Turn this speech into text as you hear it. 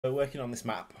We're working on this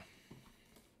map.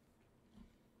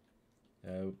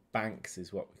 Banks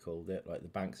is what we called it, like the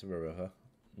banks of a river.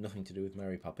 Nothing to do with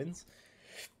Mary Poppins.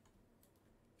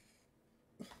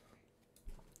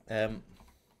 So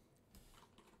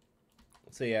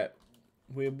yeah,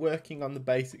 we're working on the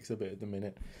basics of it at the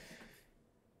minute.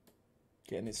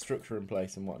 Getting its structure in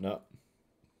place and whatnot.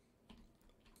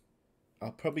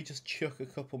 I'll probably just chuck a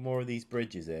couple more of these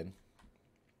bridges in.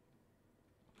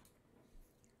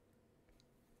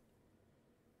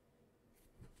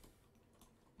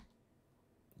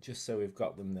 Just so we've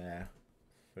got them there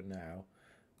for now.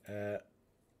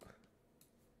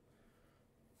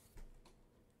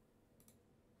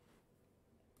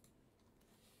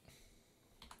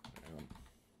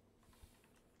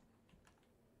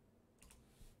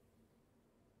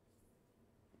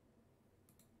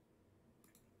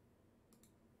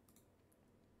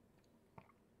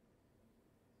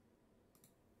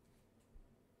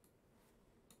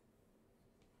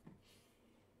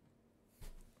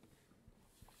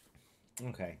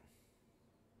 Okay.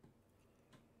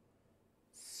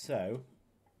 So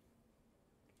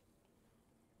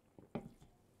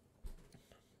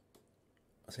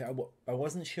I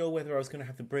wasn't sure whether I was going to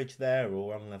have the bridge there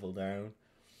or one level down.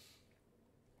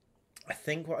 I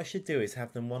think what I should do is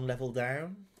have them one level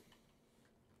down,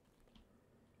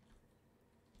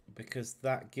 because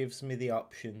that gives me the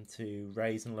option to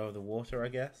raise and lower the water, I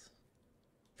guess.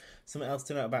 Something else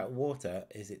to note about water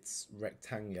is it's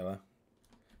rectangular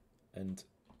and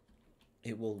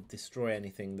it will destroy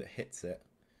anything that hits it.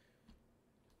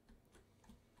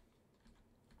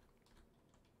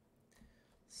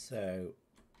 So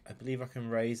I believe I can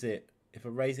raise it. If I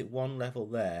raise it one level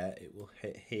there, it will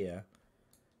hit here,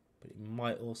 but it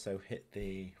might also hit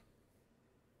the...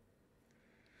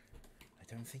 I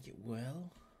don't think it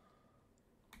will.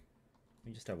 Let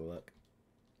me just have a look.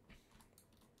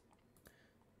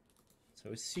 So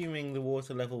assuming the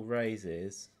water level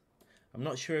raises, I'm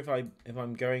not sure if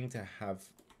I'm going to have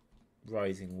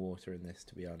rising water in this,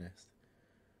 to be honest.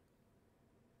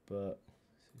 But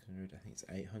 600, I think it's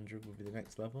 800 will be the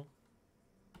next level.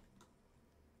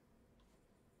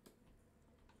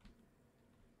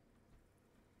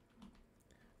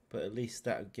 But at least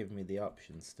that would give me the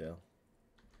option still.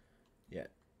 Yeah,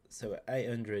 so at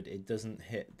 800 it doesn't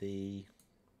hit the...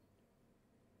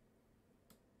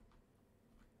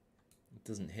 It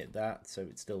doesn't hit that, so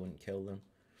it still wouldn't kill them.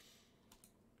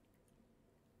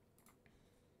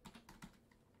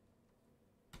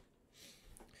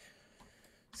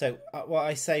 So what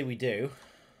I say we do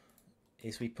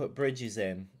is we put bridges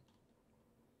in,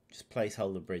 just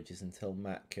placeholder bridges until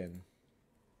Matt can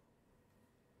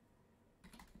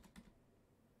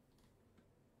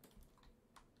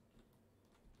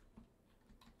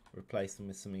replace them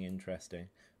with something interesting,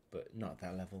 but not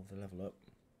that level, the level up.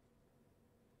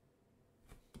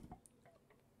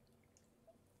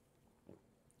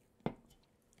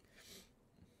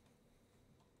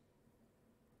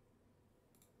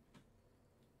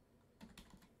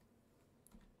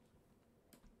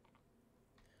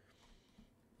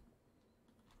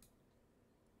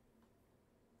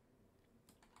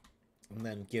 And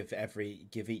then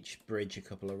give each bridge a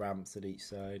couple of ramps at each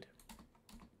side.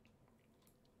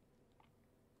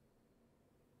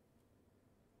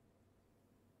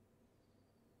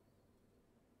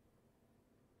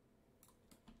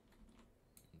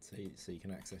 So you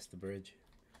can access the bridge.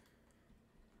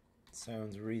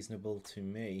 Sounds reasonable to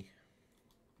me.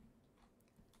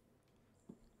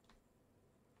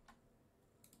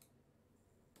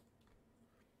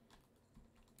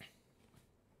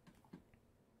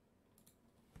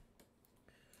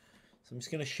 So I'm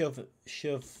just going to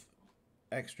shove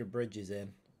extra bridges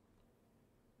in.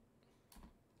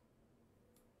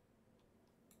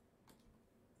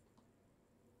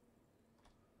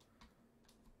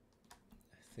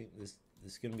 I think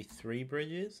there's going to be 3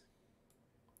 bridges.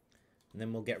 And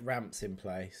then we'll get ramps in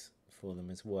place for them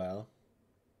as well.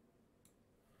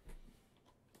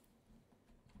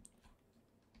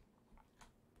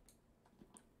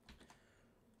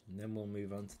 And then we'll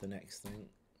move on to the next thing,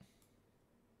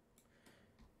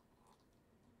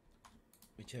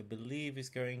 which I believe is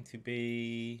going to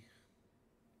be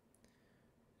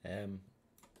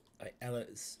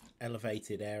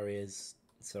elevated areas,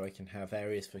 so I can have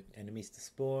areas for enemies to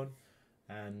spawn,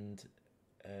 and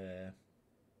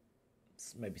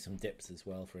maybe some dips as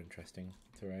well for interesting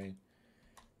terrain.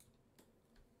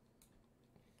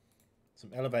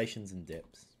 Some elevations and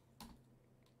dips.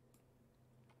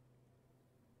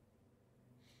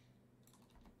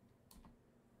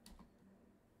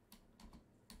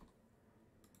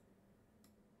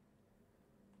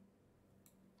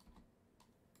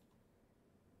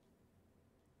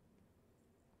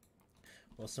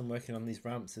 Whilst I'm working on these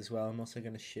ramps as well, I'm also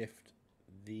going to shift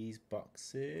these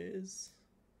boxes.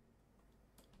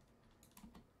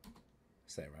 I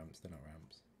say ramps, they're not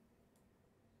ramps.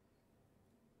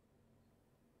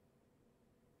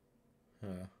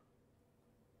 Huh.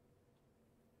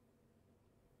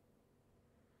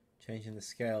 Changing the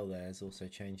scale there is also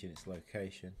changing its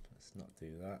location. Let's not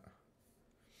do that.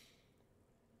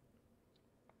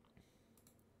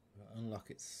 Unlock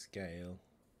its scale.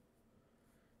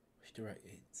 Which direct?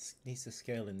 It needs to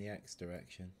scale in the X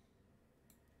direction.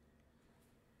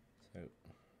 So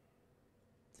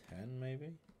 10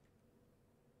 maybe.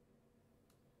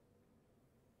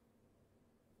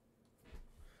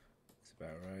 That's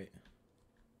about right.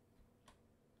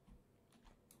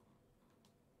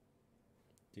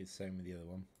 Do the same with the other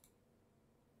one.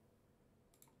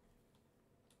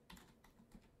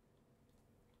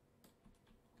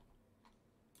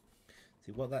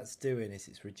 See, what that's doing is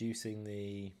it's reducing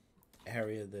the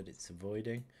area that it's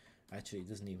avoiding. Actually, it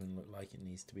doesn't even look like it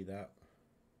needs to be that.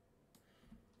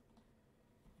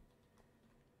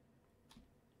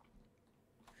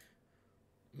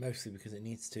 Mostly because it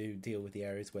needs to deal with the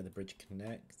areas where the bridge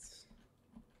connects.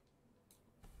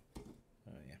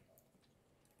 Oh yeah.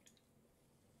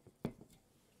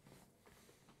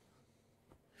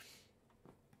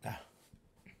 Ah.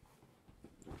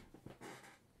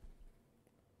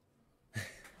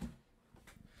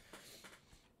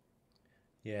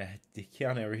 Yeah,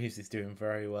 Keanu Reeves is doing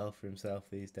very well for himself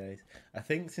these days. I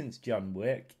think since John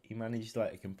Wick, he managed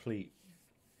like a complete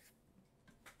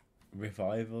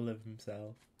revival of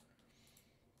himself.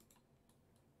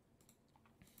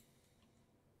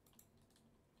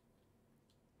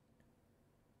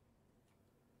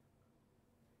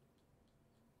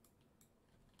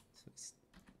 So let's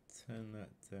turn that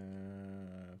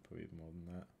down, probably more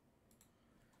than that.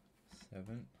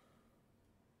 7.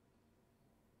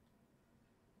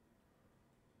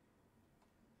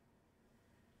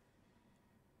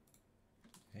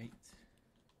 8.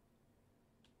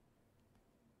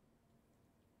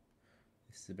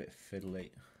 This is a bit fiddly.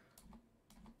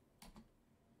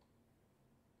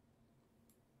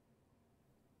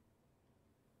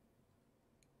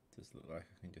 Does look like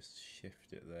I can just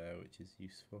shift it there, which is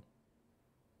useful.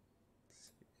 Let's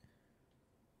see.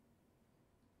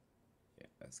 Yeah,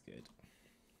 that's good.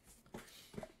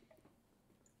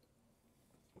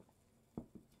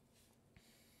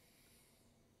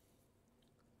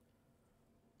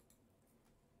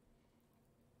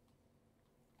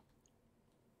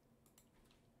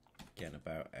 Again,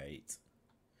 about 8.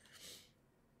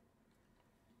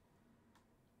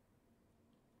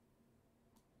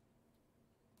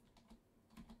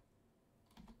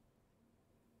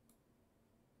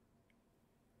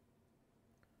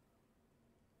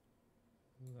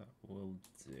 That will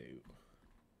do.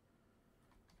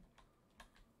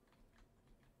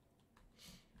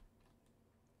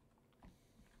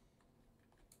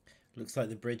 Looks like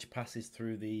the bridge passes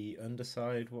through the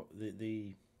underside, what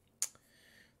the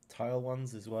tile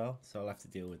ones as well, so I'll have to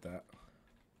deal with that.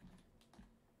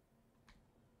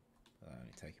 That'll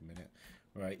only take a minute.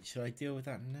 Right, should I deal with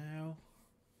that now?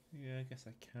 Yeah, I guess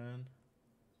I can.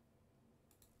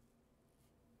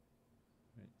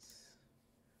 Let's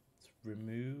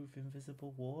remove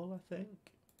invisible wall, I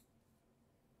think.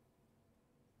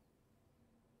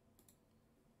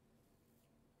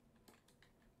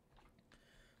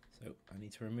 So I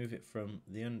need to remove it from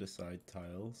the underside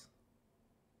tiles.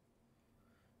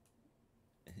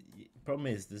 Problem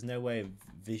is, there's no way of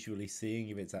visually seeing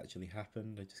if it's actually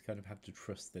happened. I just kind of have to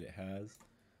trust that it has.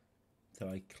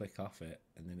 Until I click off it,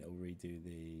 and then it'll redo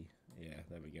the... Yeah,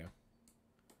 there we go.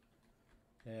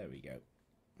 There we go.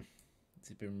 It's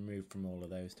been removed from all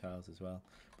of those tiles as well.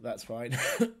 But that's fine.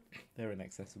 They're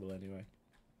inaccessible anyway.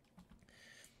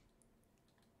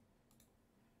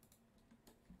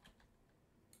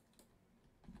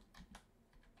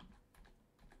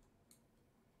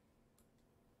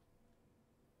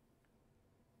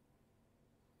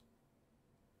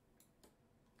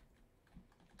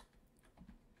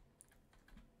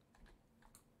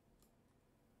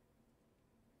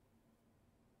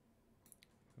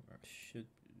 Should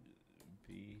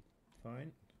be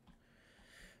fine.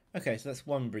 Okay, so that's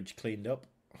one bridge cleaned up.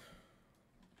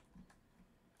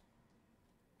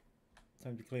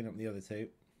 Time to clean up the other two.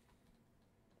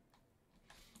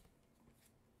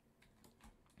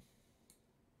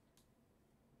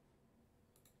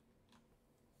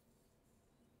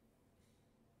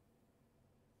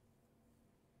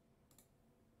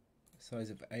 Size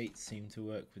of 8 seemed to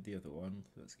work with the other one.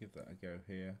 Let's give that a go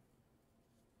here.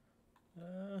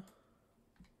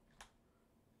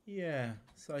 Yeah,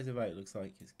 size of 8 looks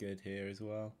like it's good here as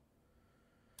well.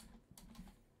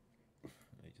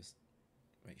 me just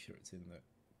make sure it's in the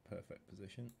perfect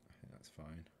position. I think that's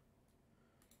fine.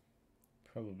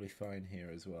 Probably fine here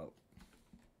as well.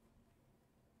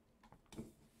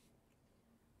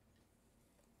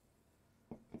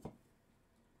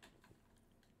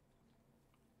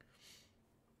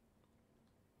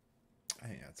 I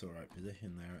think that's all right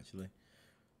position there actually.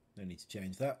 No need to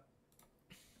change that.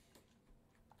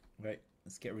 Right,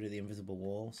 let's get rid of the invisible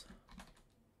walls.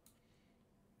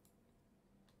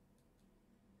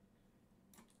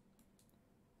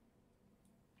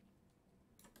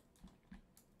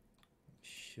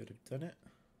 Should have done it.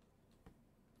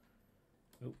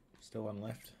 Oh, still one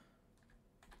left.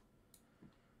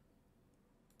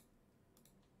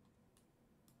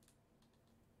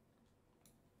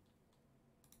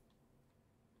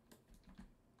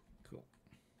 Cool.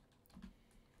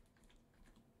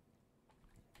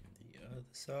 The other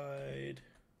side.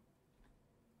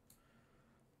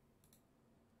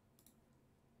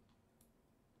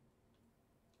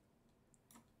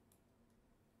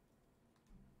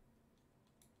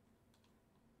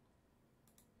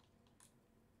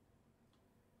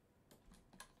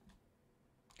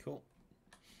 Cool.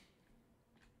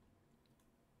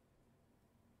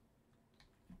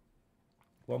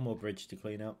 One more bridge to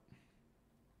clean up.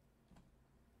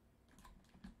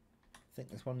 I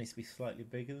think this one needs to be slightly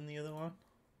bigger than the other one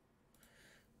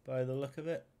by the look of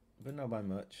it, but not by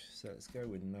much. So let's go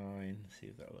with 9, see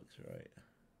if that looks right.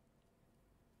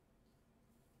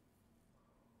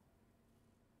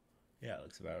 Yeah, it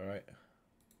looks about right.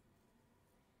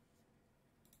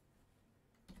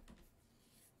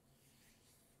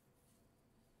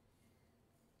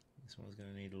 This one's going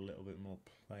to need a little bit more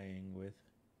playing with.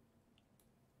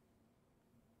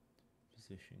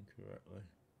 Position correctly.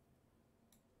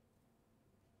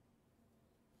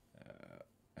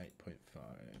 8.5.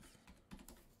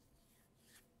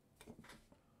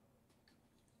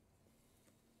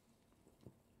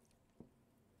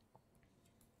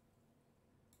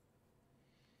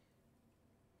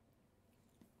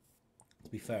 To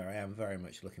be fair, I am very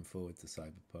much looking forward to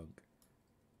Cyberpunk.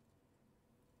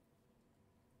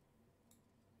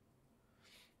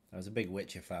 I was a big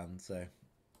Witcher fan, so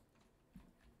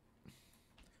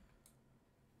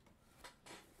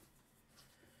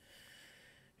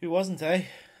who wasn't, eh?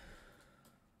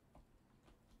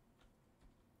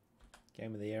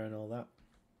 Game of the year and all that.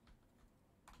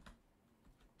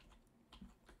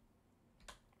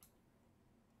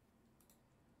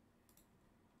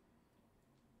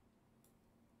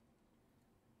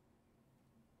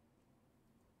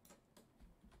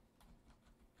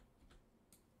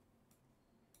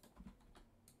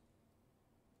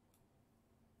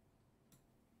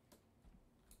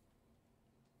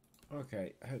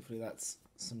 Okay, hopefully that's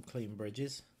some clean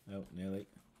bridges. Oh, nearly.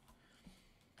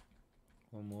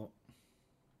 One more.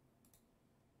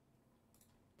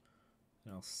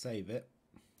 And I'll save it.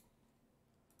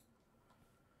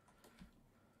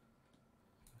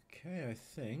 Okay, I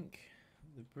think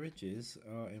the bridges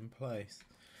are in place.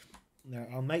 Now,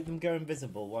 I'll make them go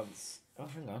invisible once... Oh,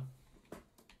 hang on.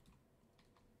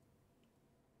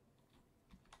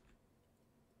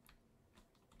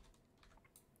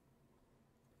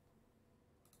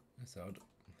 That's odd.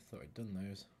 I thought I'd done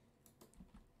those.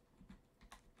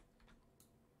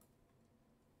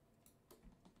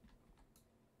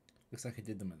 Looks like I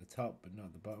did them at the top, but not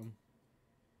at the bottom.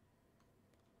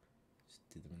 Just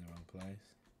did them in the wrong place.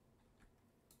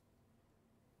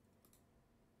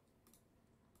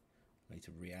 I need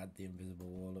to re-add the invisible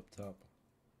wall up top.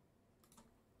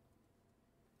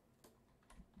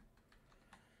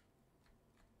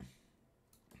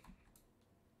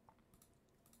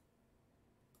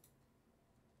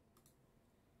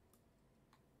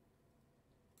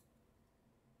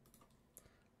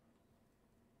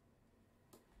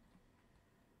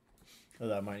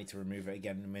 Although I might need to remove it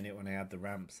again in a minute when I add the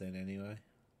ramps in anyway.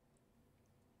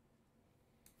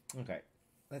 Okay,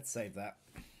 let's save that.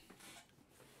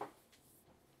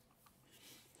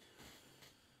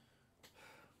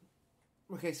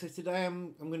 Okay, so today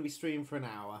I'm going to be streaming for an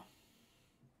hour.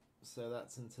 So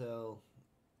that's until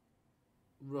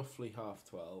roughly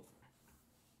 12:30.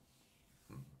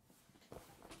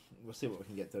 We'll see what we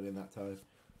can get done in that time.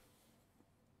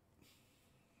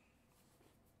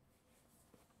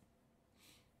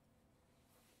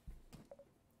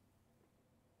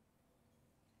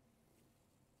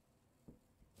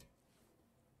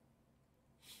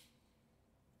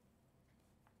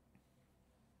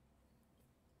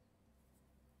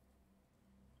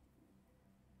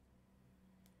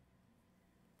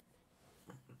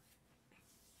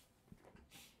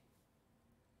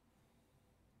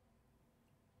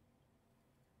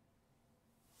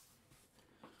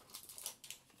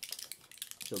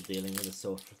 Still dealing with a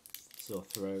sore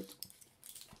throat.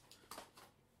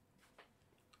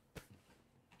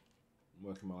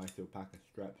 Working my way through a pack of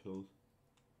strepsils.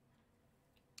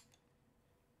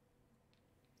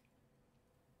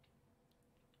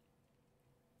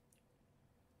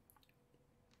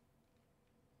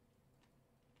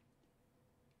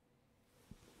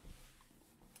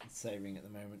 It's saving at the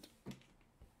moment.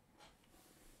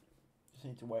 Just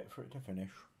need to wait for it to finish.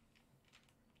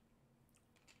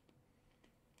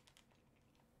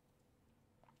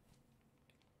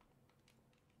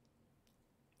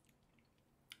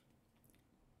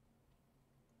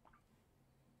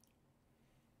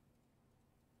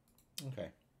 Okay.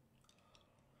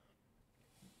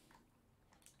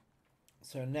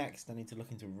 So next I need to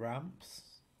look into ramps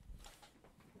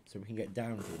so we can get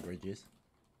down to the bridges.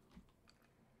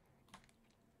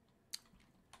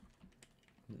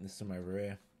 There's some over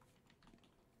here.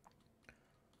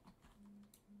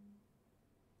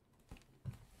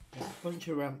 There's a bunch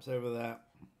of ramps over there.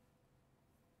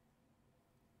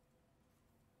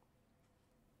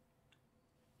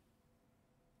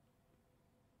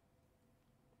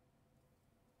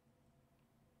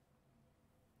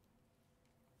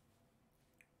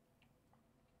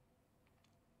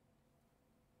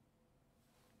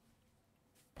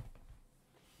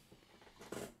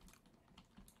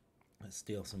 Let's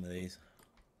steal some of these.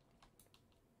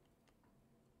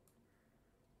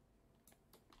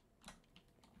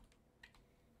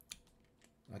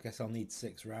 I guess I'll need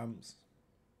 6 ramps.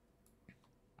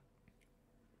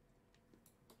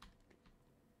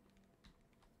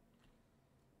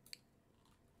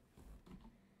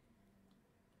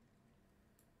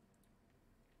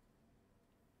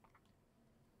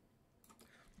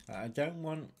 I don't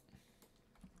want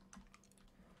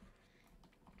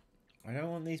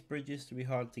these bridges to be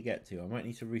hard to get to. I might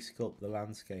need to resculpt the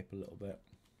landscape a little bit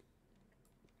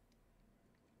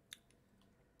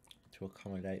to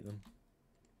accommodate them.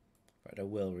 In fact, I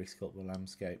will resculpt the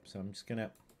landscape. So I'm just going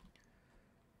to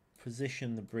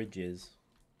position the bridges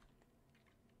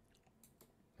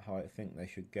how I think they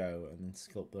should go and then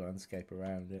sculpt the landscape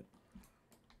around it.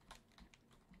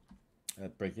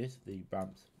 Bridges, the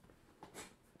ramps.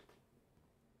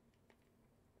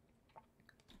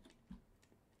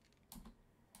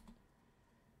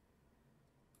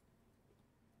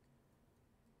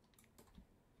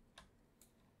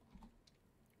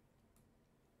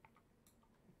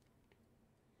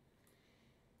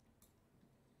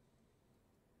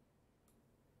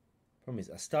 Problem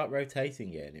is, I start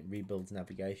rotating it and it rebuilds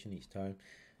navigation each time,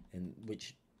 and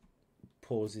which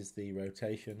pauses the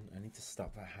rotation. I need to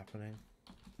stop that happening.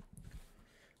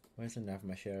 Where's the nav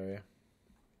mesh area?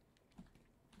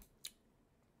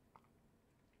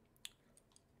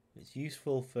 It's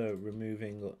useful for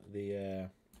removing the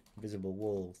visible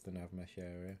walls, the nav mesh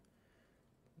area.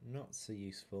 Not so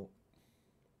useful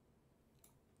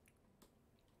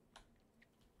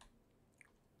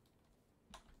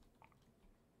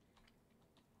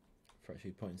for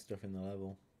actually putting stuff in the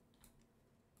level.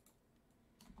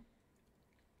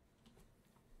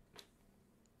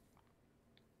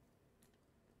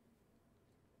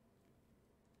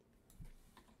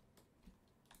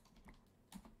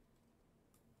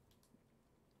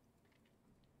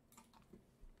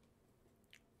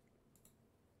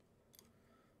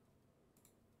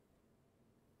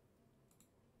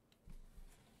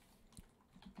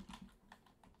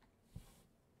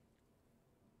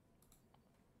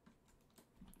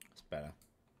 Better.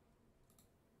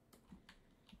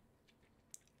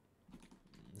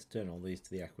 Let's turn all these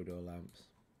to the Ecuador lamps.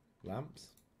 Lamps?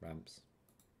 Ramps.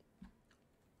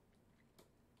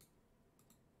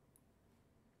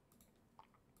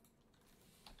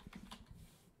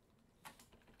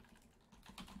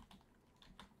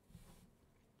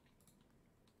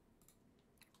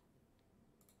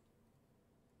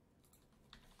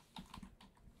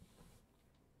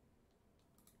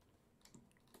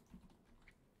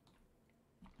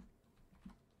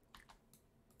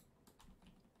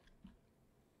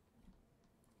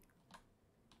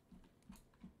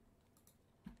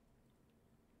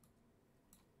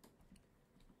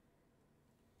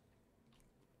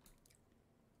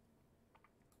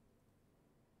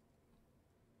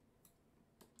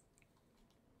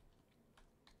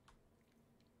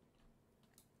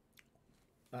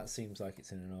 That seems like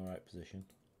it's in an alright position.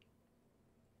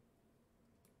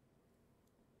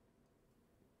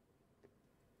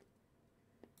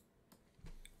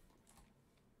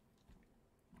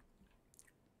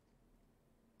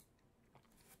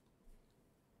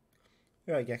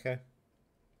 Alright, Gecko.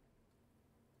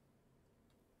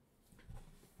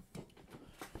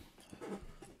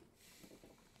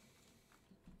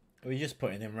 We're just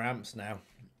putting in ramps now.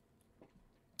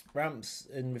 Ramps,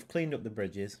 and we've cleaned up the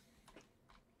bridges.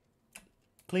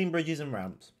 Clean bridges and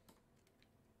ramps.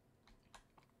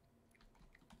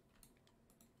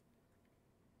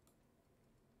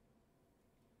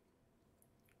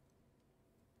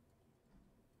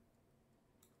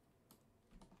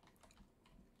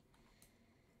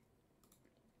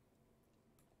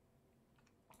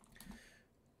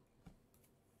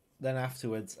 Then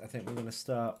afterwards, I think we're going to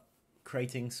start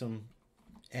creating some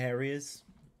areas,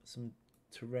 some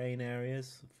terrain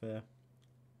areas for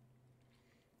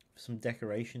some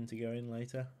decoration to go in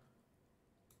later.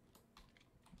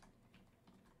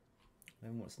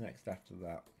 Then what's next after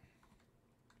that?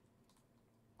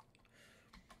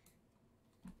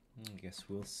 I guess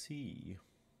we'll see.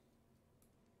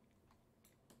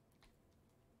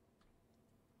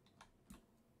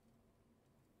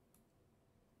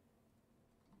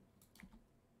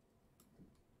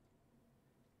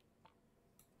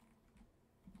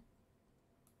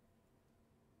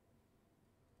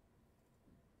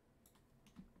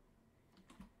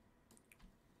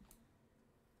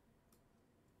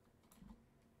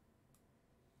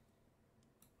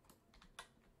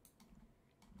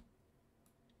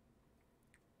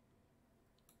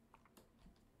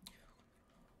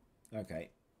 Okay,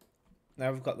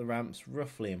 now we've got the ramps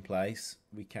roughly in place,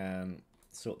 we can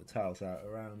sort the tiles out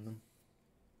around them.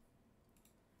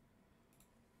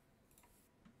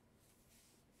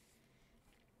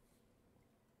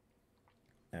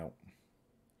 Now,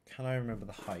 can I remember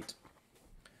the height?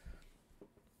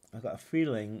 I've got a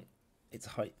feeling it's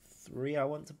height 3 I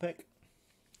want to pick.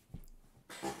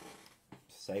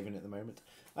 Saving at the moment.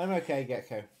 I'm okay,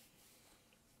 Gecko.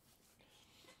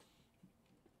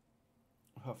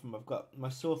 Apart from my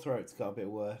sore throat's got a bit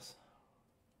worse.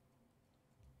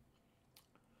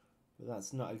 But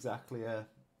that's not exactly a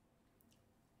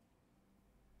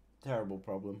terrible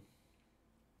problem.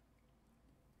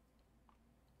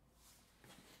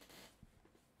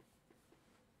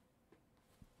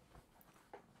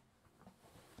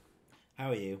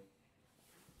 How are you?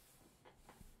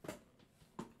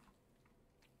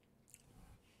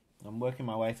 I'm working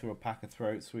my way through a pack of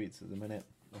throat sweets at the minute,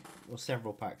 or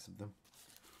several packs of them.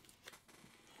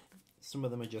 Some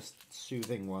of them are just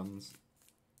soothing ones.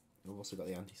 I've also got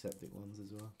the antiseptic ones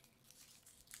as well.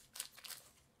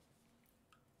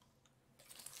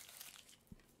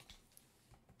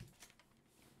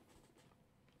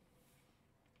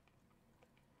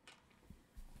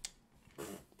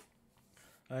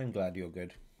 I'm glad you're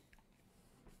good.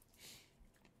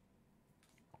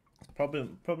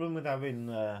 Problem with having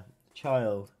a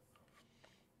child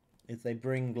is they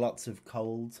bring lots of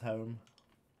colds home.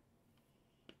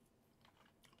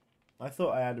 I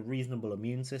thought I had a reasonable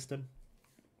immune system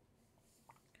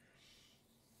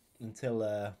until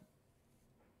I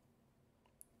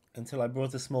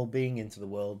brought a small being into the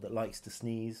world that likes to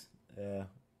sneeze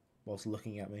whilst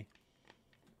looking at me.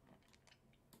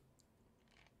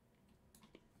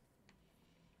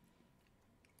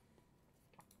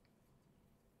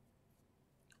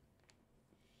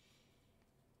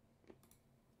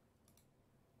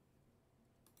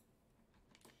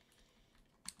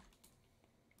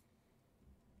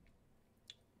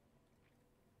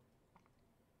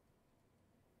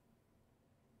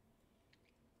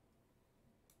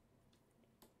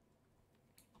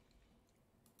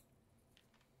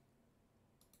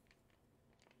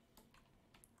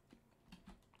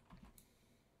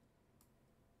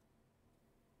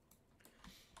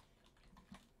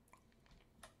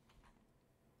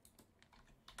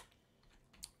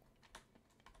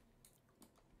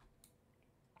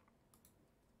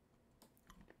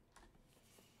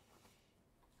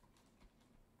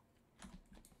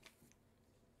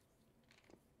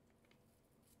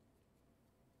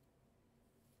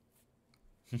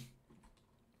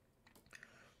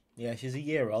 Yeah, she's a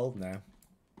year old now.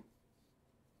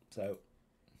 So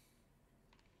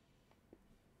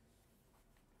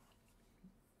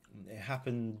it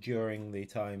happened during the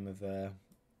time of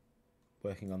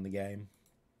working on the game.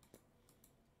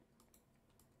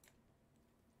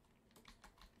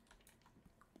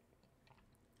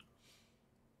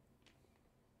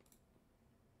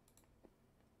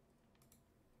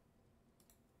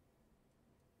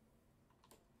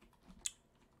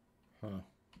 Huh.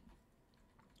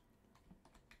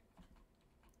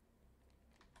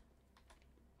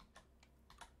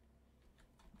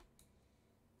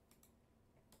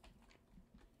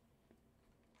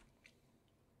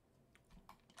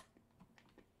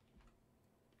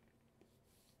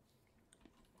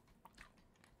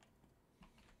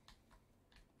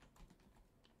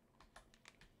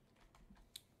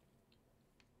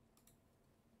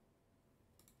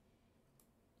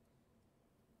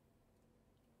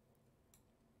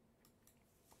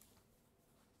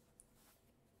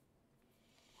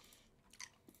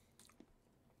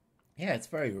 Yeah, it's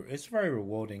very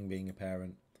rewarding being a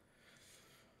parent.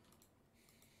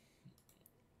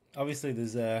 Obviously,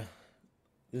 there's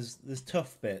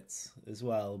tough bits as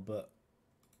well, but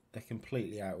they're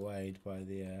completely outweighed by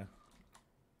the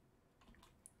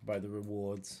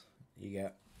rewards you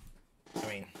get. I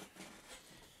mean,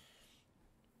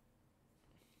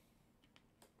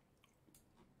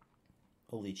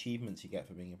 all the achievements you get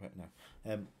for being a parent now.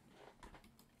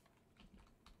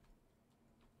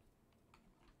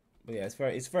 But yeah,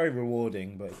 it's very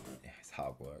rewarding, but it's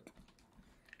hard work.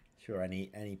 Sure,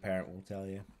 any parent will tell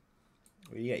you.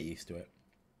 Well, you get used to it.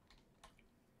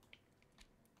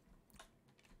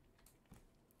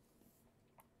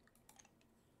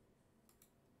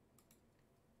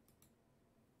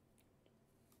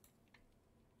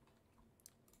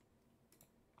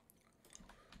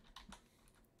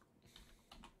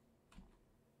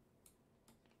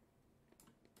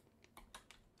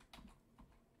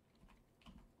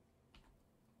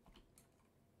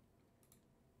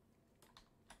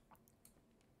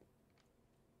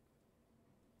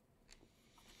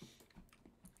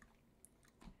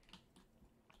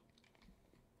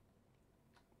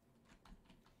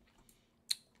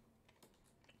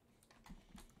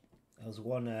 There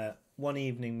was one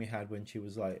evening we had when she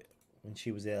was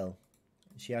ill.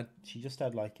 She just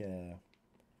had like a.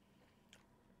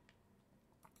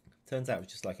 Turns out it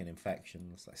was just like an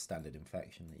infection. It's like standard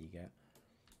infection that you get.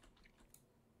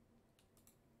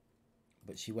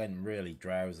 But she went really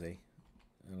drowsy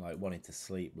and like wanted to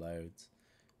sleep loads,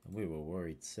 and we were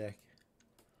worried sick.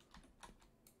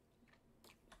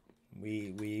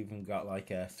 We even got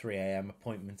like a 3 a.m.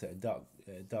 appointment at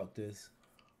a doctor's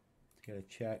to get her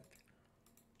checked.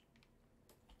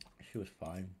 She was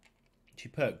fine. She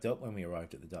perked up when we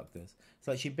arrived at the doctor's. It's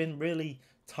like she'd been really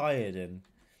tired and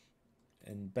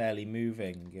barely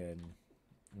moving and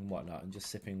whatnot, and just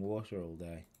sipping water all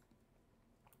day.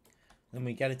 Then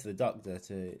we get her to the doctor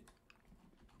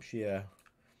she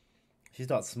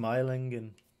starts smiling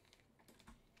and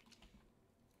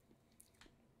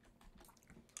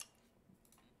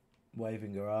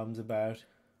waving her arms about.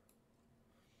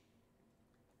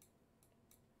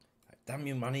 Damn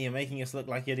you, Manny, you're making us look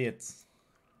like idiots.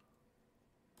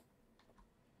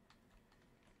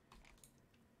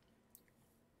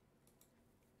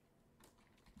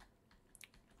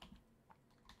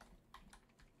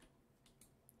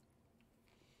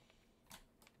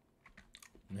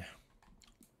 Yeah.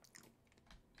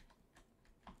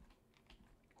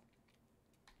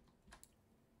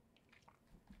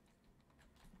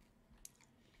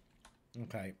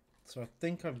 Okay, so I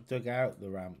think I've dug out the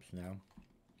ramps now.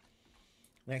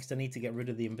 Next, I need to get rid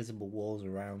of the invisible walls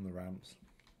around the ramps.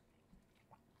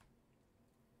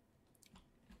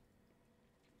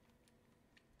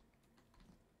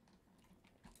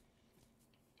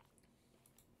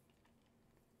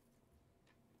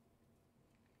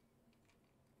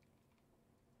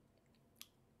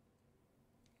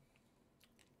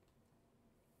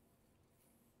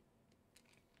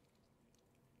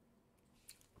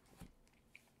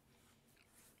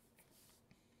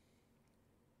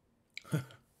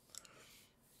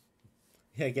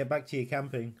 Yeah, get back to your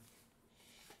camping.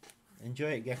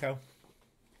 Enjoy it, Gecko.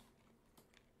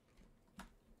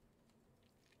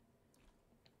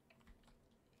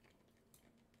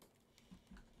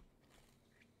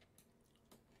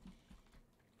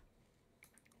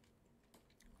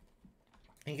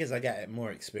 I think as I get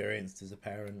more experienced as a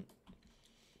parent,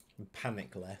 I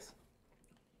panic less.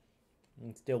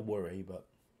 I still worry, but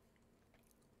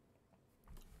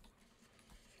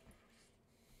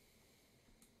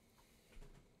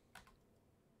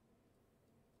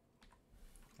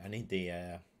I need the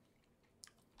oh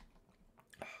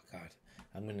god,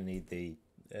 I'm gonna need the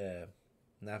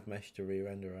nav mesh to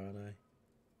re-render, aren't I?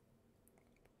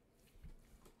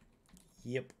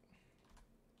 Yep.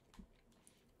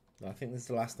 I think this is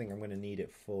the last thing I'm going to need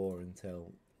it for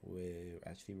until we're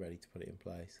actually ready to put it in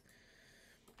place.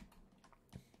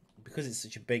 Because it's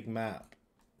such a big map,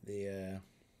 this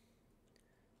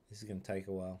is going to take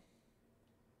a while.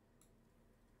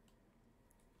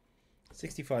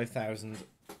 65,000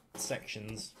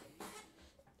 sections.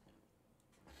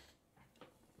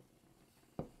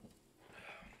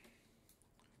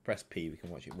 Press P, we can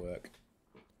watch it work.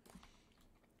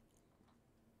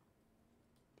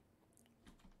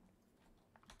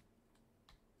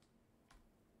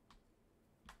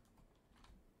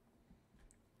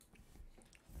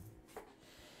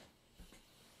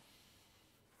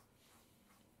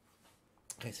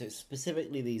 Okay, so it's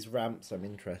specifically these ramps I'm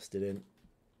interested in.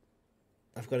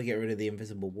 I've got to get rid of the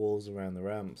invisible walls around the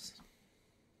ramps.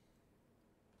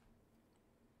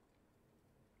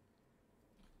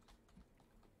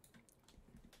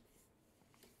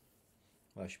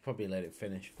 I should probably let it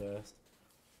finish first.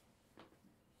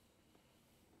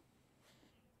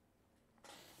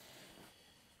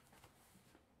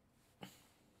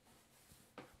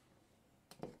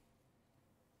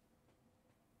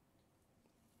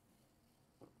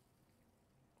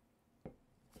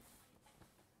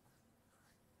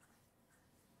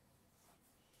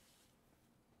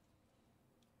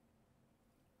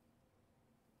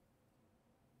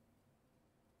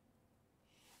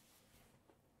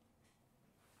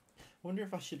 I wonder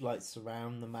if I should like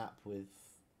surround the map with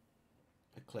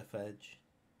a cliff edge.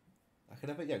 I could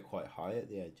have it go quite high at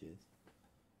the edges.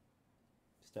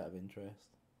 Just out of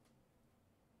interest.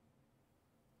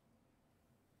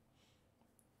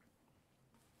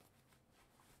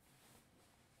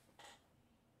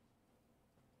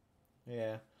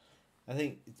 Yeah, I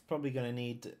think it's probably going to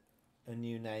need a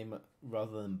new name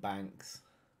rather than Banks.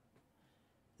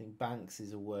 I think Banks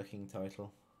is a working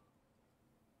title.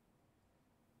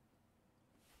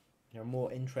 A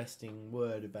more interesting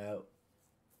word about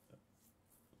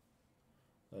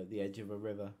like the edge of a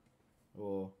river,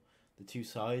 or the two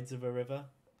sides of a river,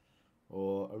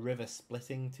 or a river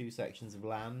splitting two sections of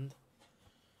land.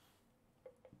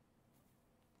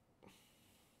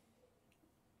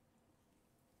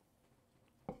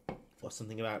 Or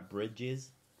something about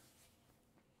bridges.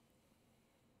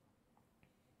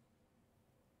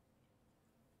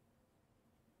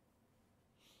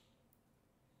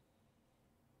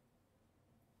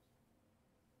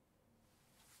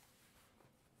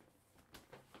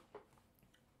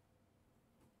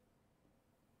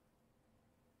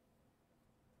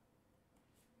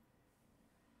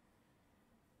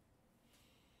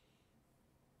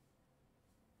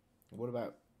 What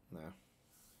about no?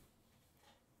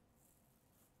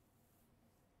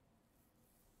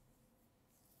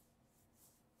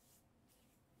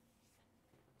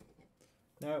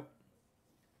 No.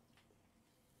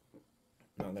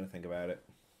 Not going to think about it.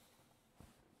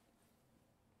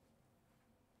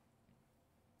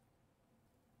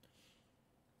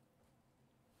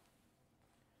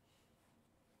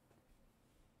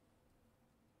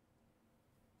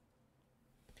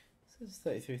 There's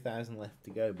 33,000 left to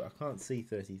go, but I can't see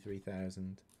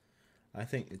 33,000. I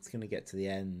think it's going to get to the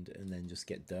end and then just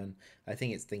get done. I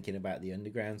think it's thinking about the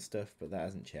underground stuff, but that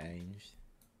hasn't changed.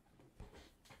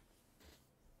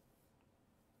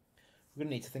 We're going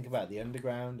to need to think about the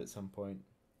underground at some point.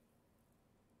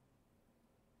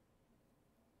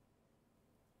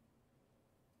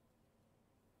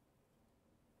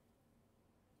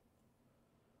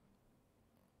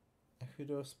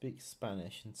 Ecuador speaks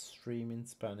Spanish, and stream in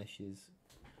Spanish is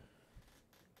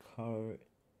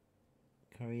corriente.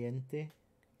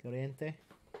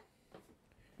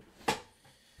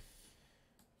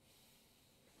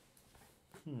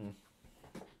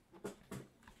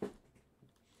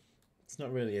 It's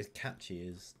not really as catchy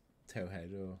as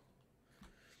Towhead or.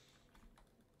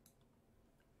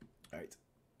 Alright.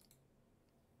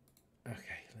 Okay,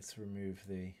 let's remove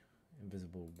the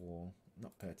invisible wall.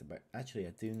 Not perturbation. Actually,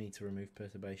 I do need to remove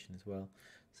perturbation as well.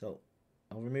 So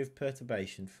I'll remove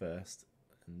perturbation first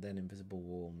and then invisible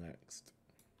wall next.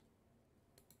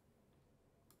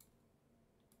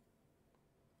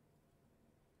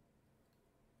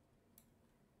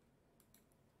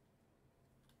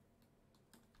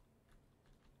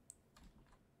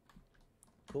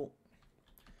 Cool.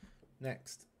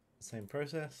 Next, same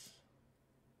process.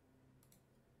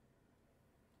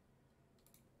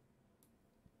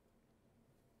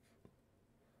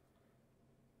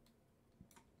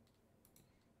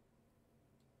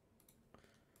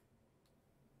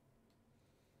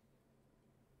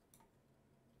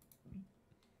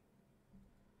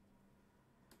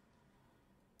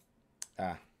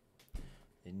 Ah,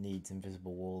 it needs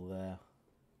invisible wall there.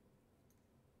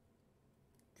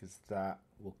 Because that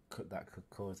could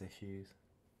cause issues.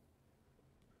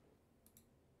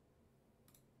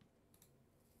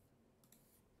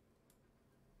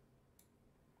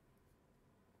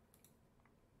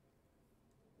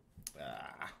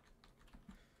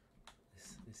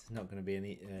 This is not going to be a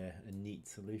neat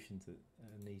solution to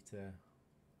a neat thing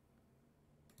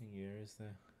here, is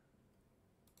there?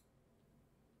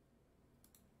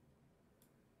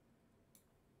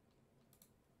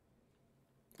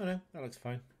 Oh no, that looks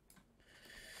fine.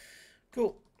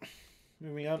 Cool.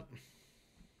 Moving on.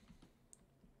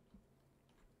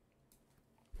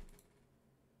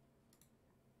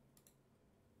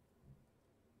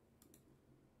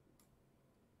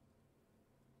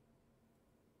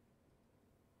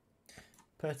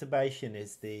 Perturbation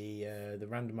is the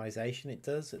randomization it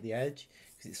does at the edge,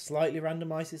 because it slightly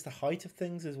randomizes the height of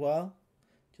things as well,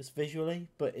 just visually.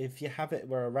 But if you have it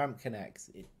where a ramp connects,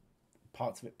 it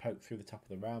parts of it poke through the top of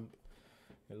the ramp.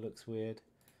 It looks weird.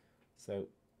 So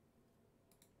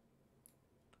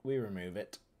we remove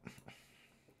it.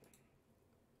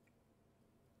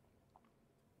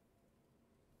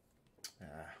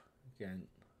 Again.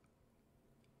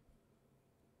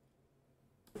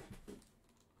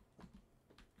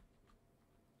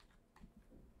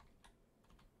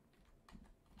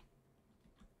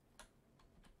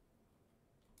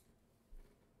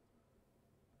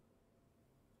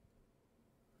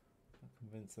 I'm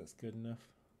convinced that's good enough.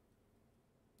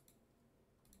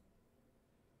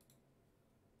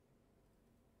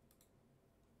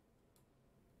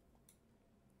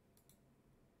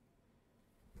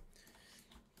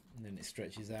 And then it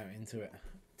stretches out into it.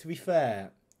 To be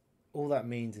fair, all that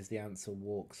means is the ants will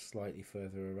walk slightly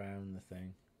further around the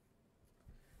thing.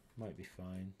 Might be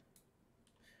fine.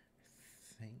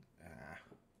 I think.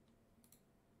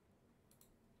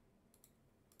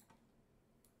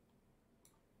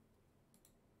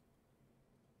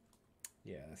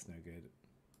 Yeah, that's no good.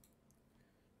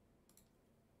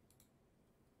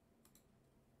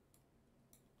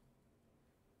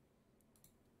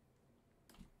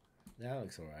 That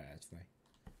looks alright, actually.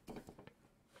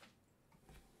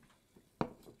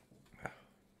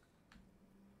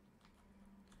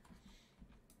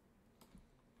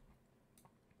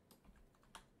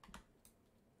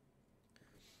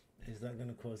 Is that going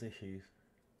to cause issues?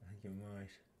 I think it might.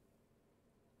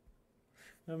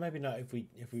 Well, maybe not if we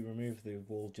remove the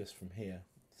wall just from here,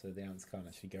 so the ants can't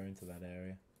actually go into that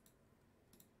area.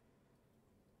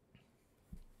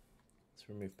 Let's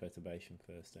remove perturbation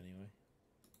first, anyway.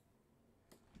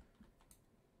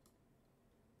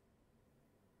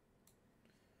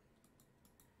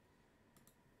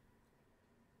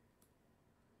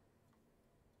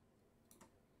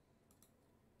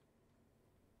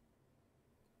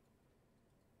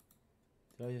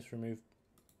 Did I just remove?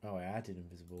 Oh, I added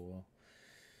invisible wall.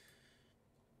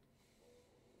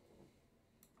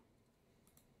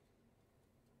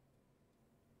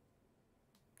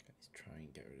 Let's try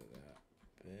and get rid of that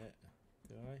bit.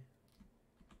 Do I?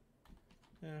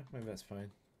 Yeah, maybe that's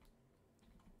fine.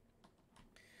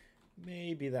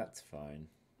 Maybe that's fine.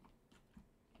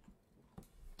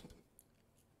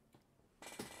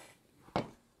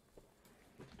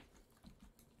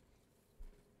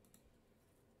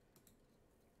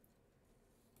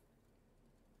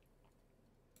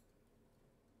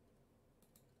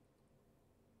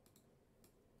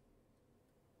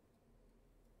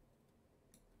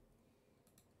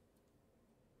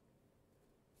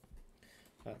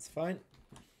 That's fine.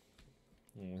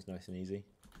 It was nice and easy.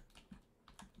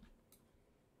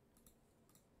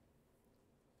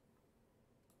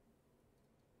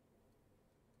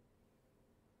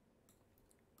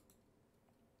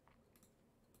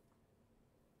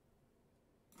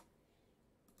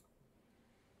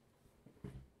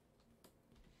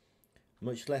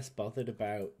 Much less bothered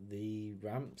about the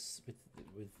ramps with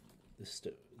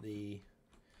the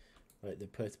like the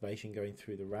perturbation going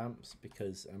through the ramps,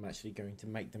 because I'm actually going to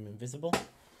make them invisible.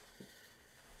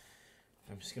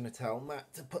 I'm just going to tell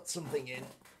Matt to put something in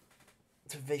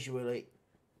to visually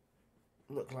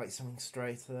look like something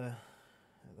straight at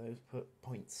those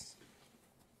points.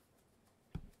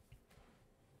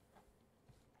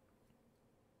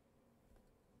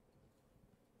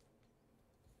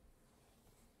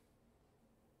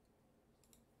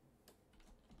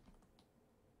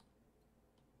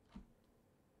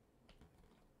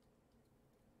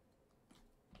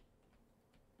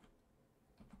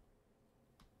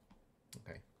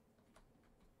 Okay.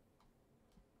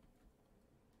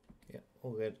 Yeah,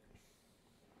 all good.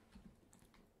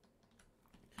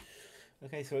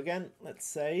 Okay, so again, let's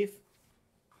save.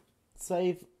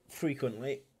 Save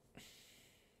frequently.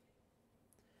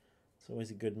 It's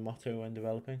always a good motto when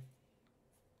developing.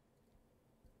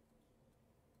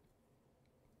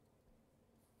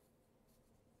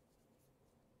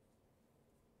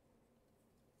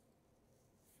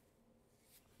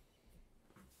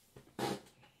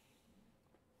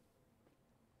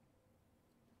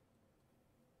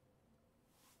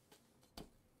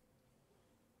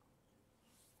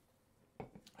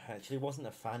 I actually wasn't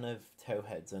a fan of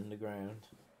towheads underground.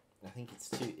 I think it's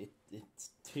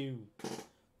too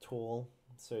tall,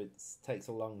 so it takes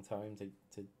a long time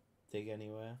to dig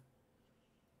anywhere.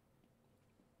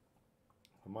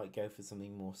 I might go for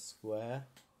something more square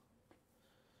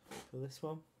for this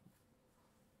one.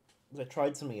 I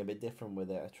tried something a bit different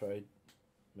with it. I tried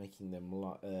making them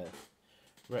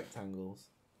rectangles,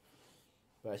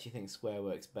 but I actually think square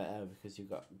works better because you've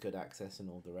got good access in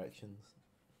all directions.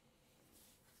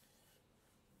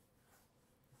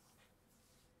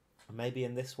 Maybe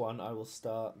in this one I will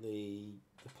start the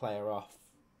player off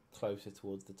closer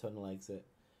towards the tunnel exit.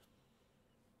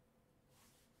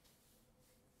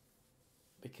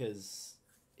 Because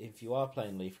if you are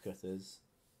playing Leafcutters,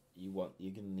 you're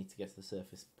going to need to get to the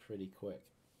surface pretty quick.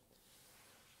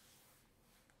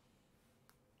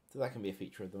 So that can be a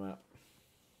feature of the map.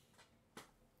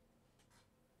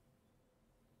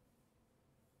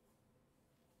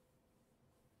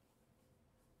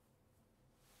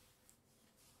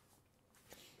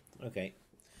 Okay,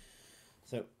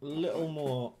 so a little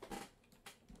more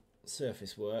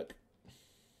surface work.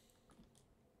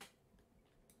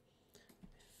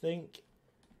 I think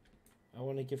I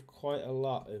want to give quite a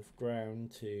lot of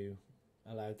ground to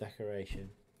allow decoration.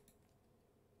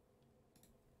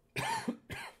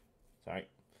 Sorry.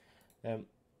 So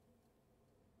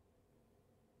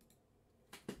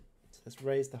let's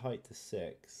raise the height to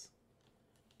 6.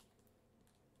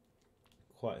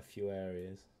 Quite a few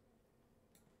areas.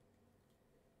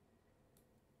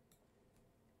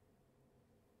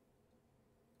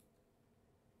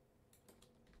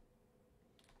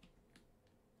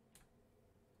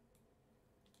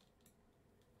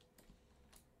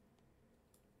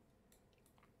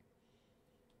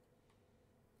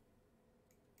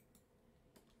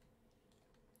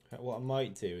 What I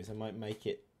might do is I might make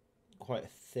it quite a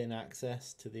thin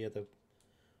access to the other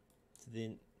to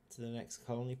the next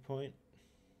colony point.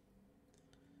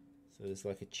 So there's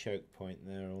like a choke point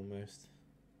there almost.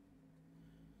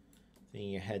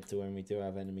 Thinking ahead to when we do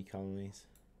have enemy colonies.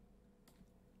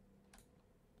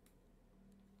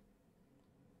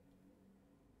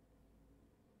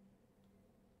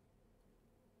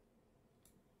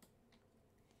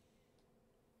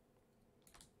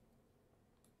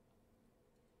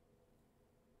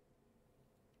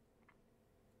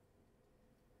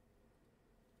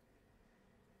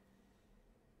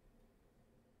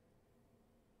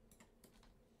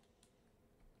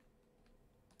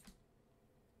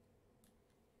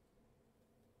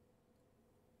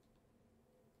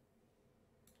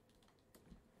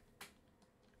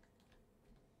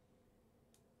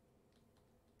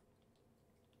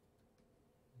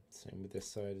 Same with this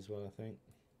side as well, I think.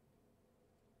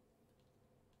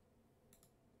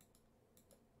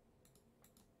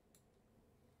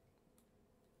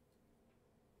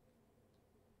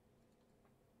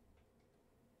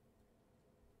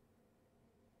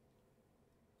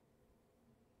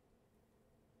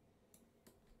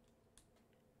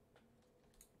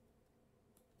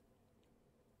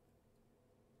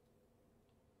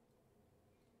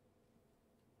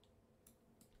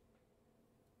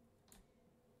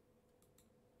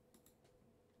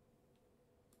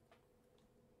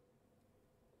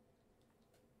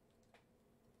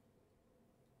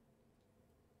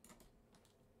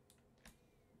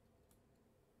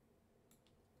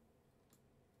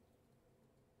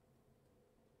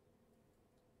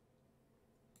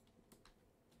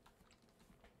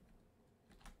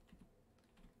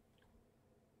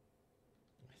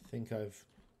 I think I've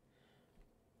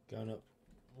gone up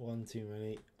one too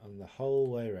many on the whole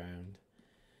way around.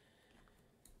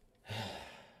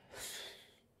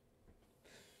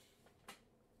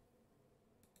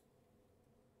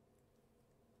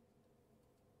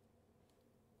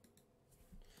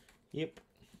 Yep.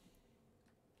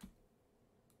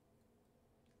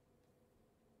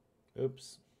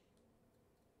 Oops.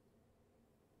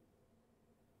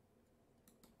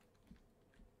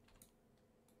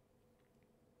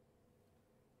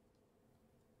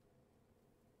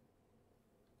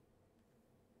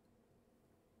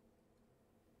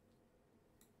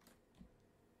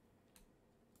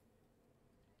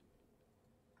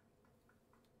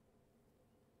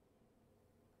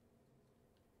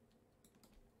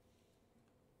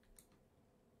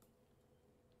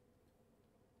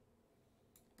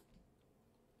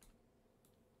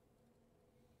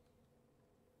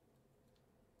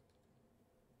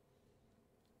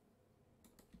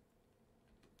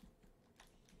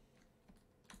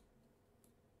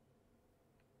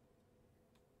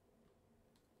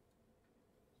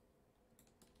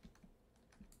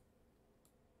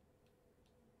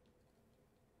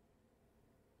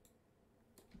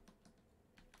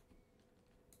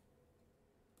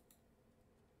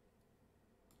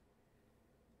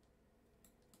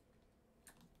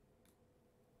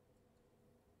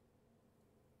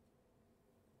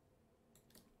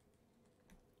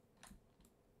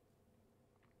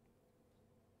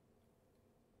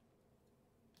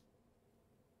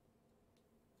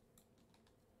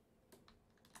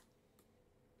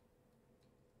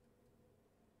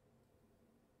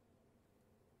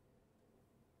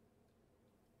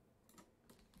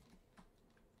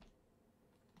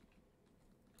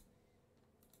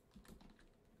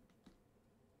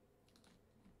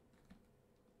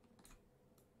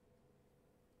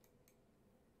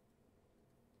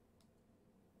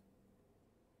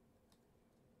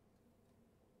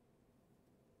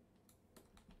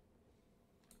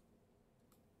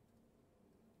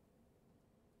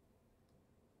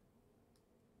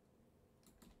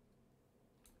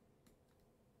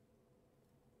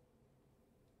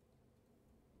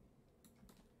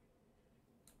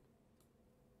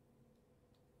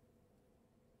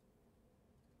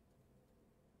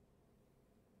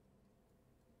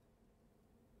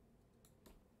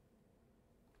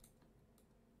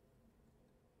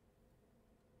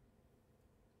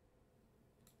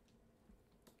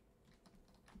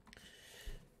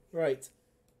 Right.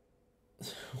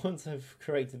 Once I've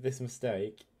corrected this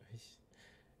mistake, it's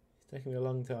taking me a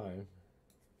long time.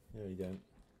 No, you don't.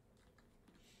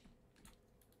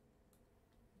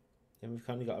 Then we've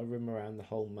kind of got a rim around the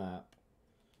whole map.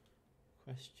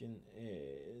 Question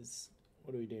is,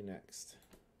 what do we do next?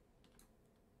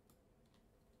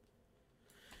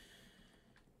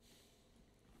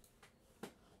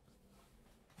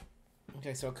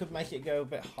 Okay, so I could make it go a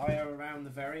bit higher around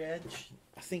the very edge.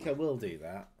 I think I will do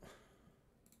that.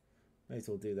 May as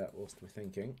well do that whilst we're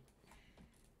thinking.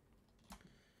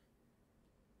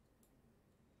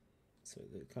 So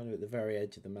kind of at the very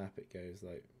edge of the map it goes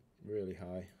like really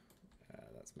high.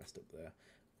 That's messed up there.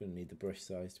 I'm going to need the brush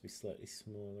size to be slightly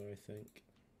smaller, I think.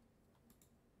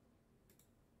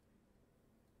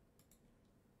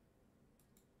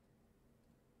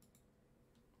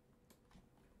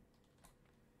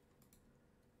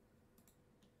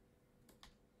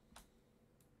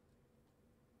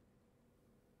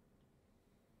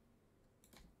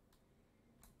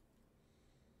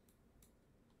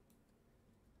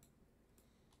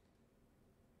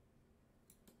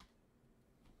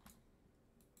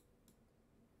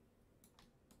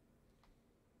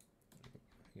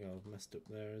 Yeah, I've messed up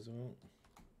there as well.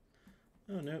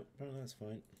 Oh no, apparently that's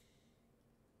fine.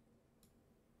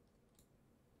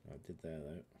 I did there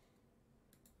though.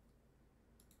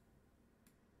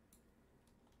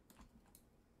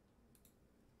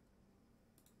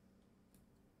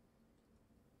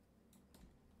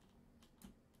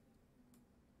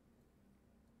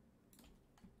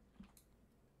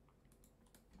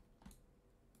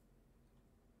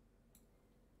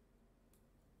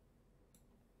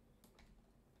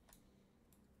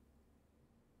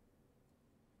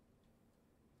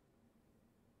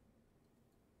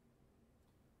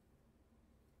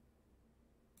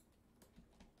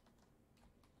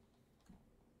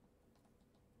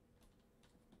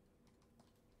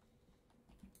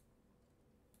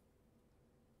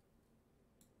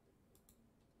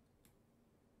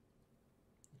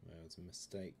 There was a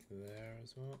mistake there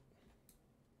as well.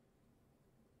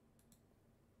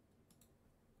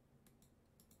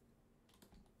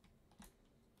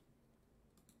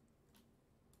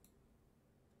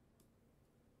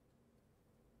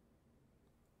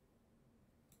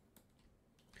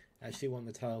 I actually want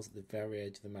the tiles at the very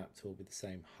edge of the map to all be the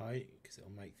same height because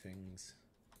it'll make things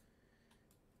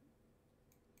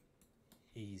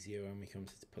easier when we come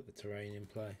to put the terrain in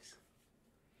place.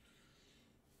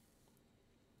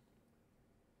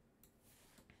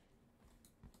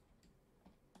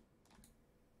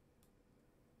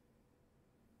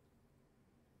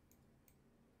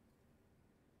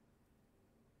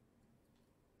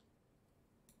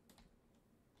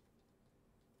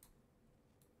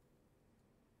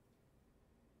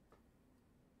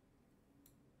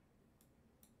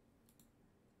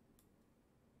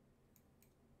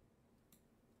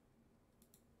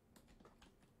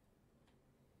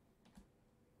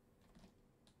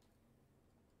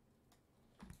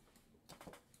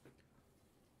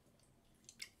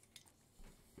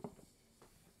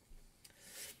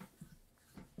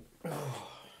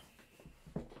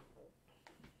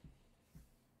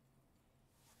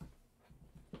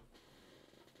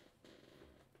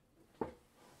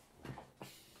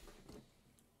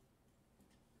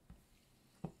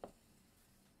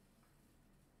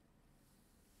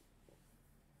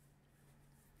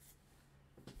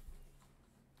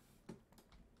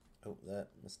 Oh, that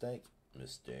mistake.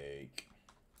 Mistake.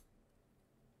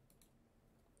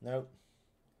 Nope.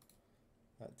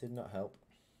 That did not help.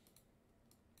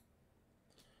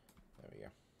 There we go.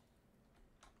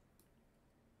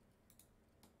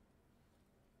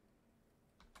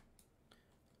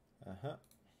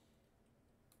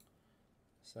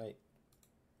 Say,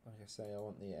 like I say, I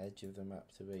want the edge of the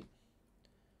map to be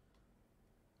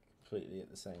completely at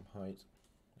the same height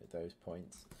at those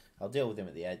points. I'll deal with them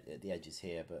at the edges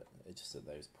here, but just at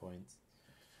those points.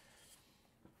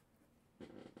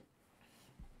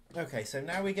 Okay, so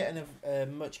now we're getting a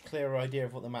much clearer idea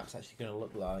of what the map's actually going to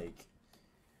look like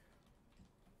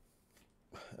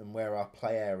and where our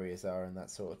play areas are and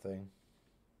that sort of thing.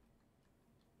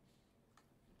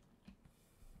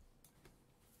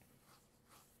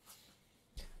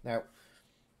 Now,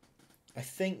 I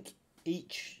think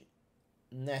each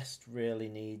nest really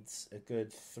needs a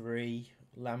good 3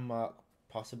 landmark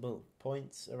possible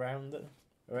points around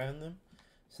them.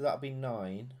 So that'll be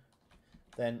 9.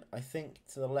 Then I think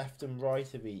to the left and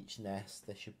right of each nest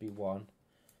there should be 1.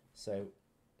 So,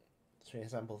 for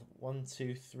example, 1,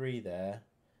 2, 3 there,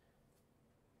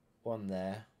 1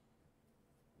 there,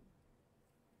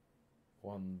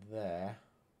 1 there,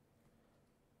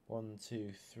 1,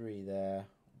 2, 3 there,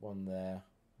 1 there,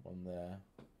 One there.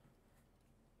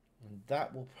 And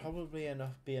that will probably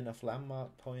be enough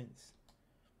landmark points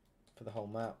for the whole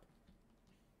map.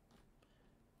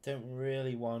 Don't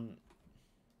really want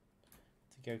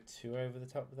to go too over the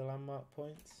top with the landmark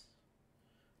points.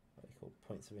 What they call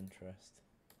points of interest.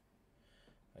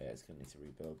 Oh yeah, it's going to need to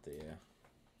rebuild the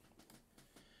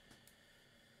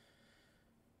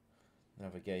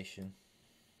navigation.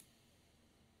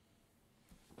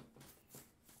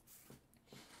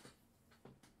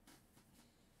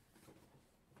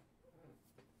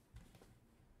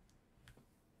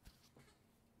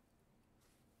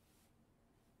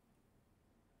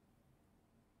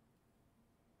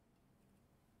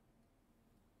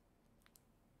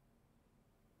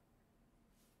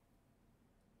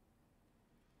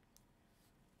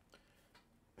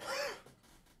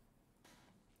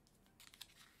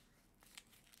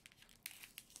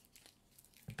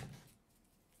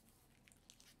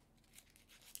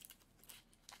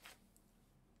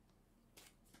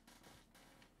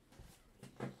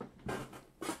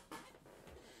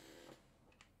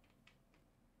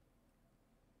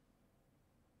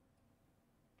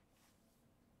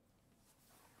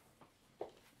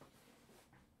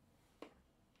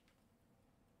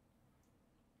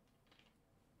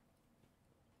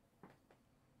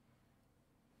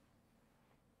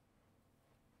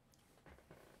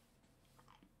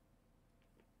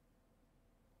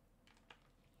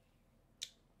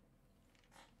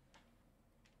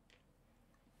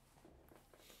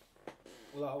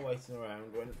 A lot of waiting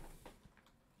around when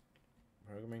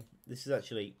programming. This is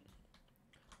actually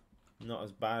not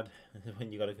as bad as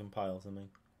when you got to compile something.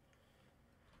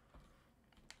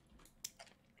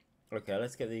 Okay,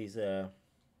 let's get these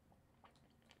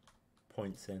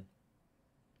points in.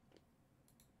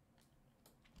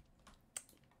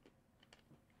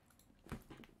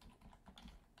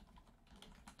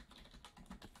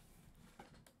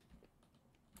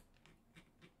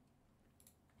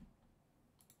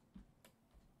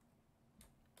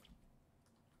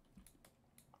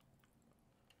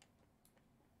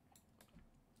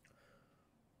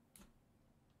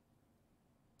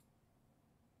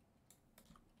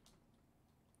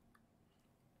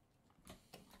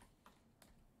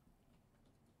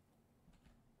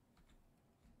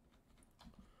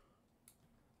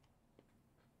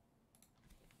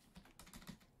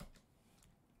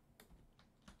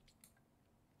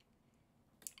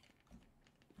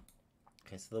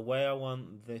 Okay, so the way I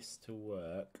want this to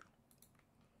work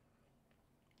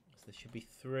is there should be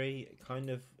 3 kind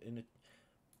of in a,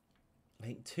 I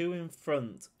think 2 in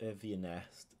front of your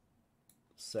nest,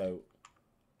 so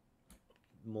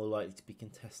more likely to be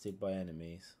contested by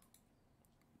enemies,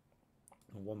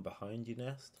 and 1 behind your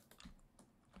nest.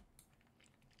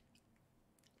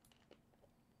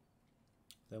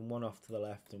 Then 1 off to the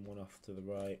left and 1 off to the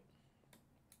right.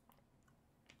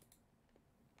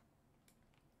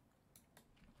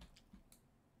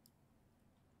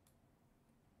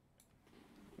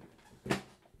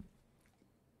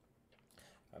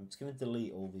 I'm just going to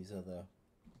delete all these other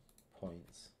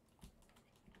points.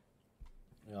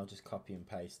 And I'll just copy and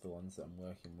paste the ones that I'm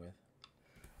working with.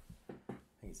 I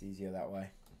think it's easier that way.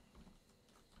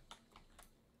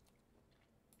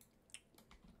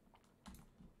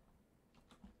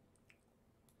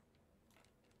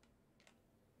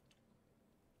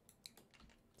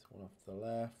 So 1 off to the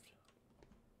left.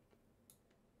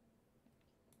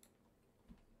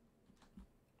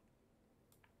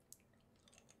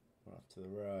 1 off to the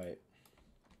right.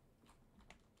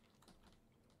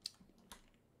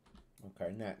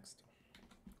 Okay, next.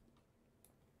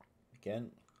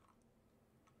 Again,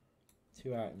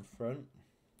 2 out in front.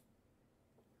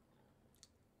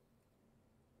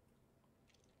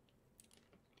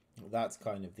 That's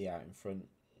kind of the out in front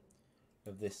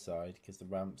of this side because the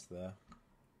ramp's there.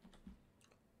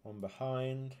 1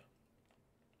 behind.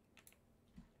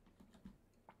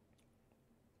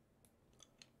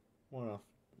 1 off.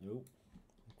 Nope.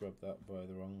 Grabbed that by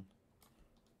the wrong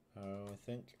arrow, I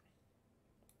think.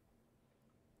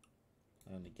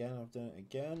 And again, I've done it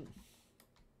again.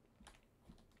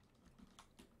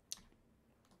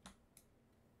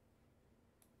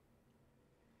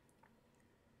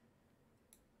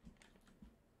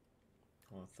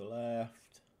 Off the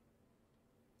left.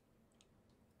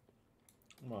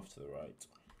 I'm off to the right.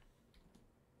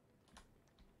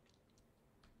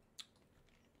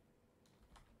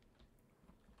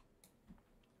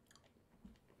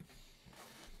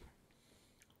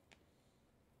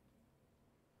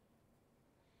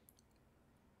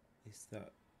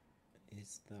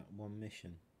 Is that one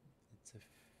mission? It's a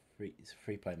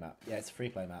free play map. Yeah, it's a free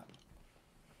play map.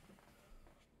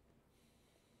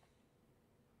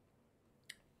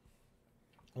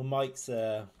 Well, Mike's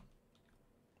an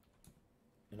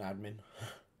admin.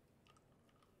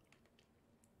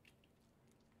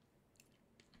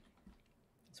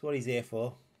 That's what he's here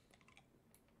for.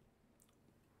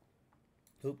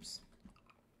 Oops.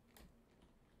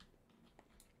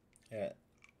 Yeah.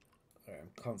 I'm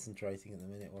concentrating at the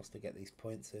minute whilst I get these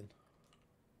points in.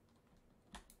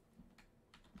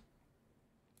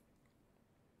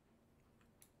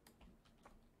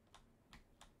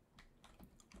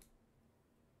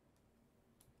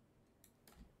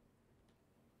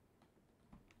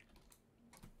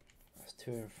 That's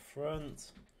 2 in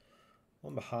front,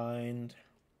 1 behind.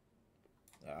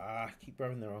 I keep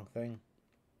grabbing the wrong thing.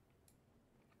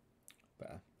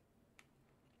 Better.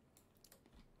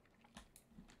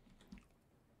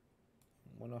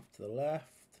 One off to the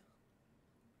left.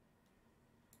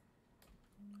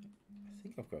 I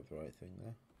think I've grabbed the right thing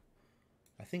there.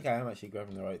 I think I am actually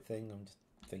grabbing the right thing. I'm just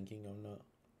thinking I'm not.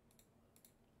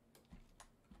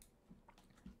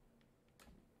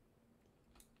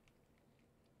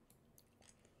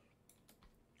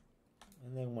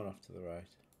 And then one off to the right.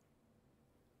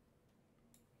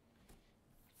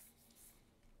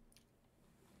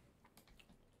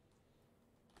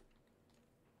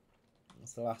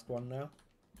 That's the last one now.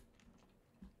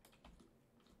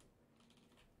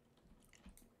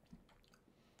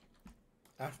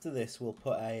 After this, we'll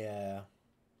put the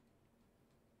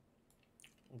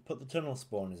tunnel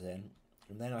spawners in,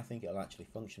 and then I think it'll actually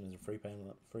function as a free-play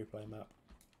map.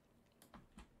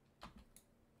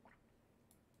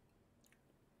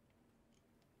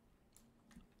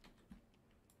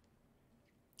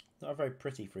 Not a very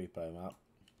pretty free-play map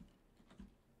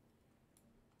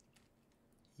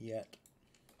yet.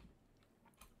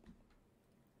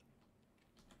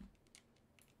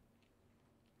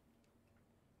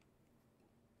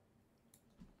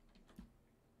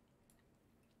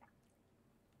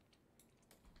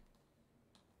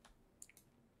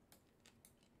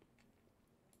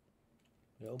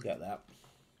 It'll get that.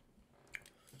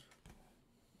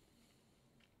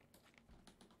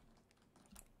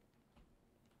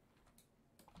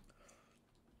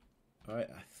 Alright,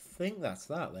 I think that's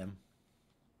that then.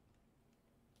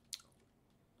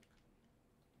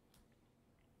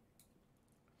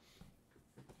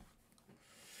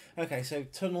 Okay, so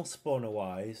tunnel spawner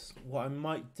wise, what I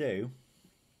might do,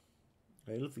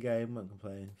 I love the game, I'm not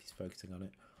complaining if he's focusing on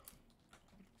it.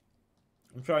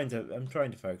 I'm trying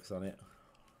to focus on it.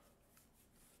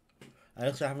 I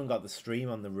also haven't got the stream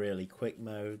on the really quick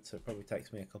mode, so it probably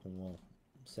takes me a couple more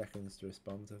seconds to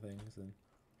respond to things.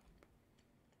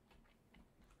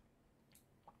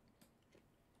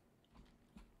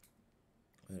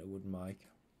 And it would Mike.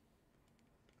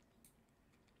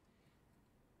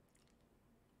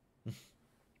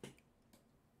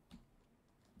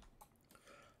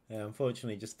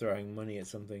 Unfortunately, just throwing money at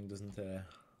something doesn't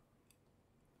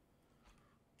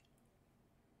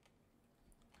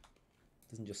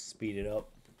just speed it up.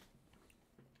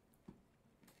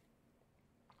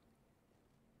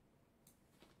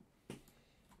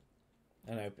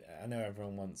 I know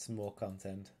everyone wants more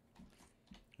content.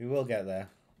 We will get there,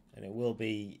 and it will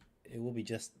be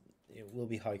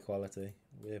high quality.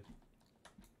 We're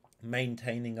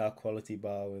maintaining our quality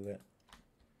bar with it.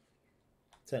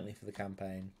 Certainly for the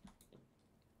campaign.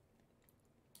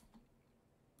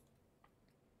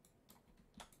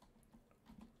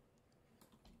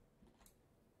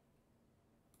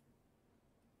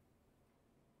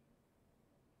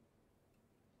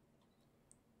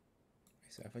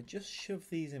 So if I just shove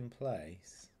these in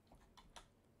place,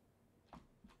 I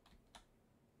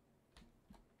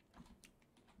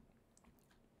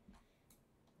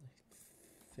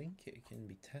think it can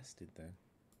be tested then.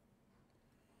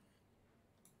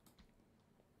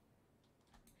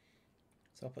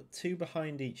 So I'll put 2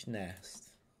 behind each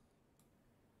nest.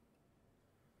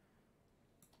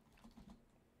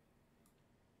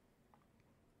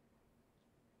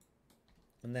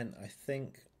 And then I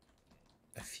think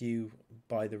a few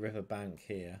by the river bank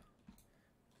here,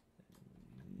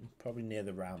 probably near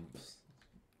the ramps.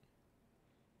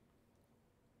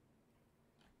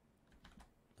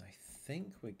 I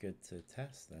think we're good to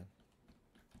test then.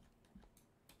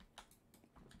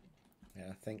 Yeah,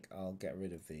 I think I'll get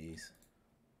rid of these.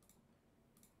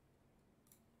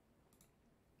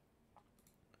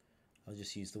 I'll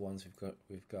just use the ones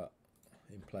we've got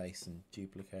in place and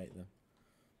duplicate them.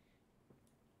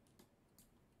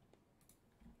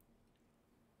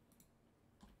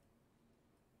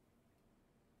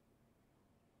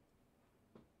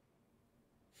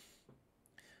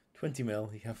 $20 mil,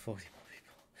 you have 40 more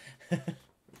people.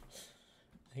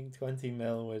 I think 20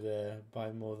 mil would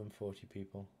buy more than 40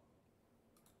 people.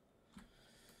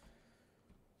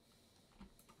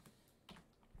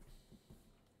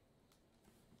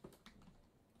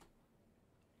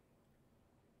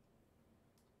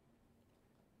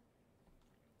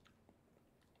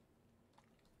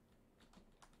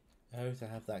 Oh, to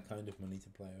have that kind of money to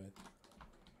play with.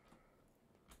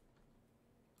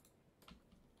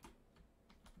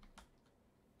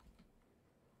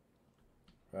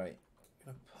 Right,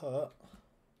 I'm gonna put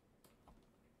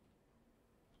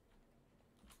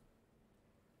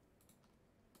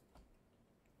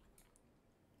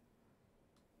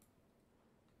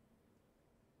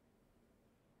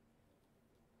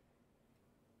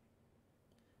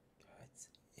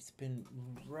it's been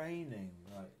raining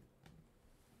like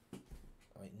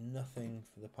nothing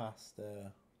for the past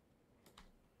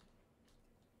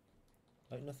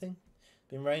like nothing.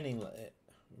 Been raining like it.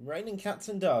 Raining cats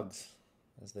and dogs,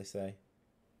 as they say.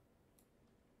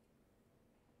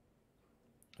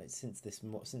 Like since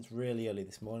really early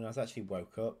this morning, I was actually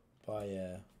woke up by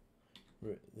the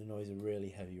noise of really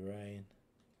heavy rain.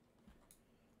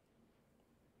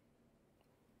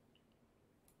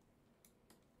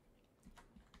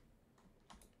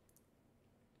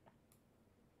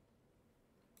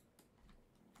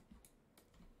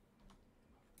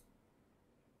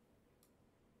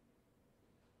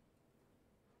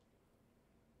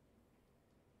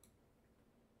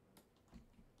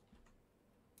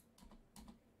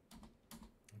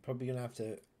 Probably going to have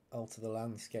to alter the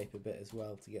landscape a bit as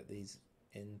well to get these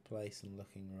in place and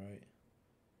looking right.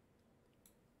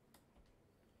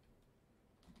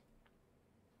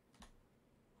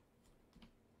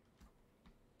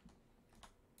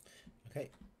 Okay,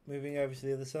 moving over to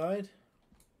the other side.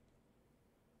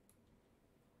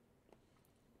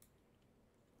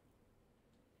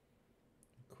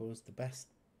 Of course, the best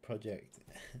project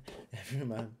ever,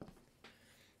 man.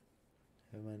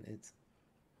 Oh man, it's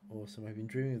awesome. I've been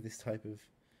dreaming of this type of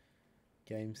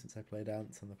game since I played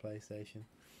Ants on the PlayStation.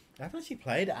 I haven't actually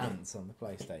played Ants on the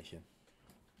PlayStation.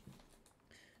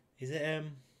 Is it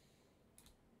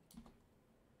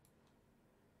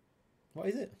what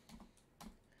is it?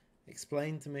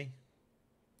 Explain to me.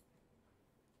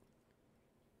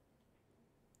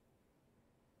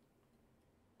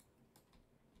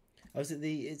 Oh, is it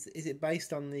is it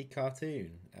based on the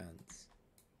cartoon Ants?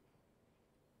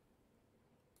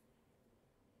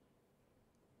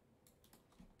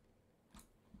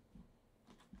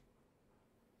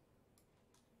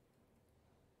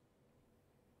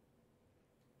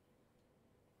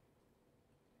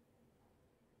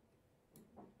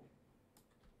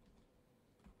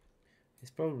 It's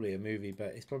probably a movie,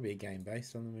 but it's probably a game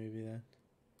based on the movie then.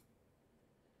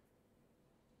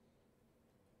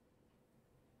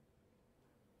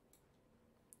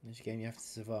 Which game you have to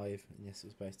survive, and yes, it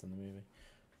was based on the movie.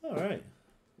 Alright.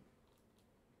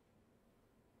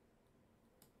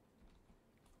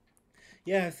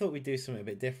 Yeah, I thought we'd do something a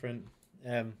bit different.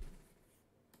 I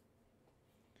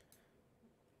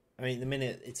mean, at the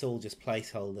minute, it's all just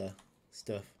placeholder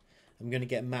stuff. I'm going to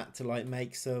get Matt to like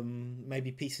make some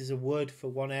maybe pieces of wood for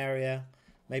one area,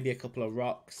 maybe a couple of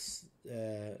rocks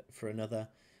for another.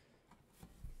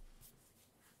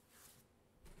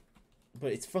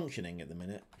 But it's functioning at the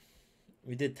minute.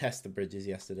 We did test the bridges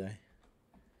yesterday.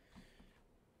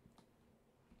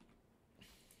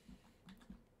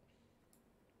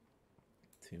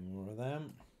 Two more of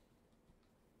them.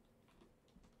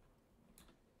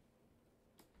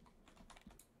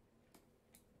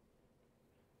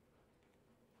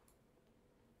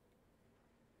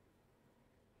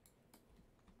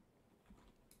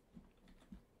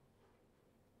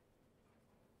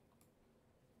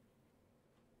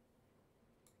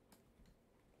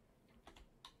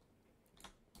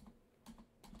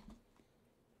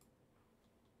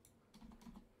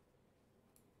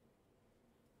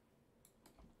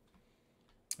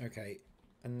 Okay,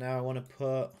 and now I want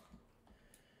to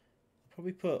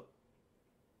probably put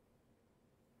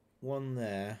one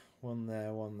there, one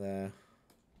there, one there.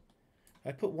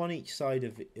 I put one each side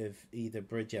of either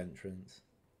bridge entrance.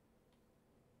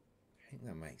 I think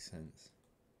that makes sense.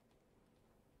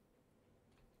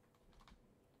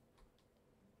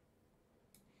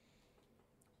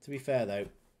 To be fair though,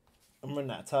 I'm running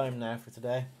out of time now for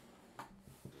today.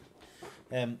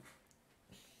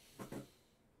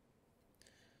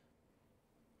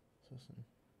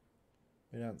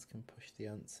 Ants can push the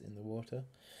ants in the water.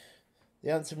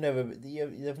 The ants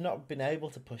they've not been able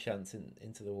to push ants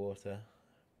into the water,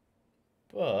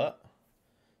 but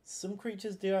some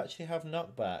creatures do actually have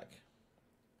knockback.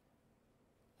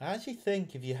 I actually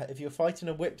think if you're fighting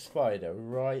a whip spider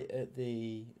right at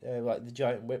the like the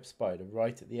giant whip spider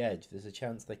right at the edge, there's a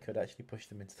chance they could actually push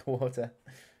them into the water.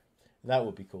 That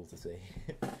would be cool to see.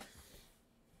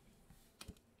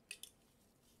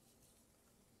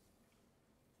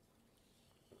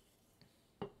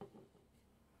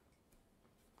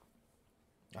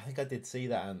 I think I did see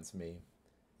that ants meme.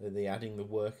 The adding the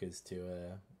workers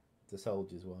to the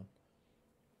soldiers one.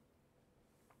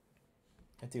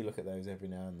 I do look at those every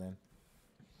now and then.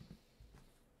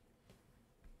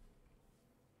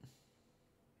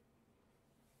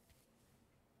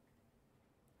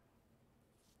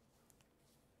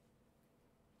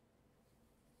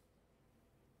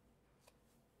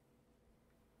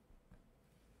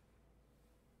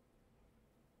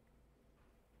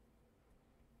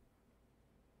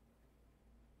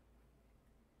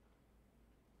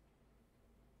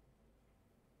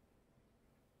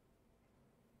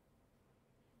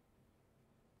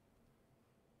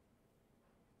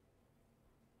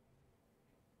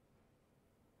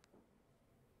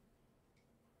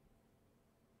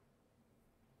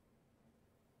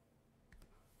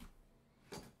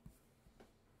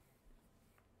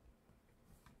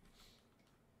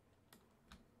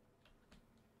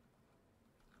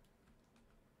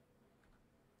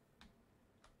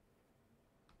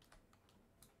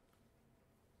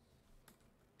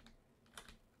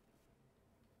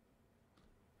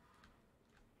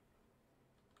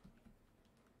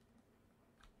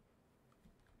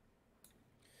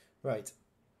 Right,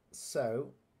 so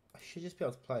I should just be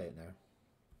able to play it now.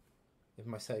 If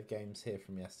my save game's here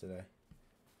from yesterday.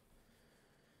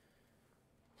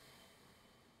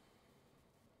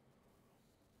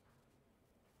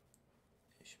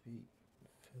 It should be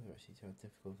further actually to have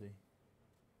difficulty.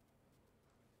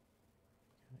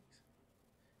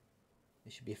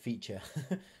 It should be a feature.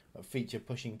 A feature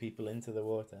pushing people into the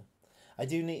water. I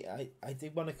did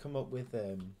want to come up with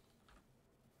right,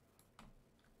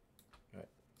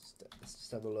 let's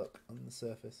just have a look on the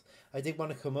surface. I did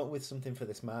want to come up with something for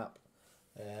this map.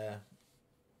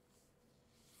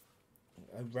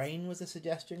 Rain was a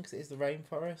suggestion because it is the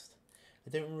rainforest.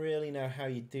 I don't really know how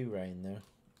you do rain though.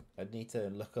 I'd need to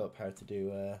look up how to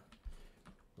do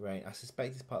rain. I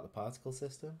suspect it's part of the particle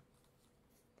system.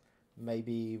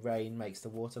 Maybe rain makes the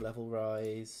water level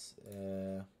rise.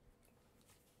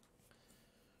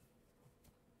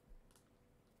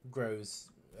 Grows.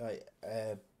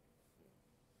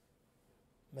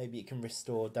 Maybe it can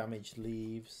restore damaged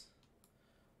leaves.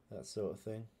 That sort of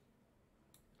thing.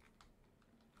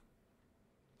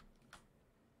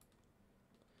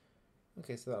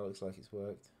 Okay, so that looks like it's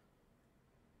worked.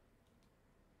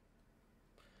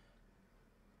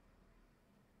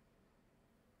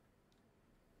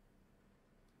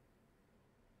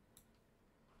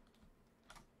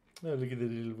 Oh, look at the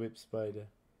little whip spider.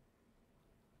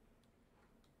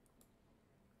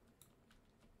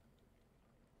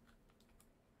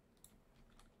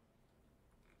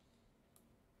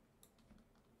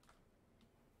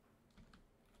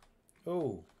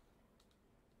 Oh.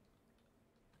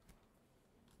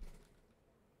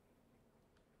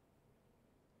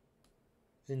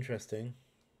 Interesting.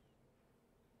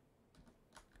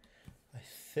 I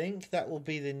think that will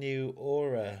be the new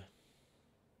aura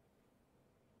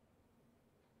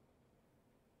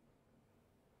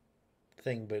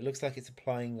thing, but it looks like it's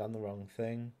applying on the wrong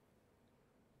thing.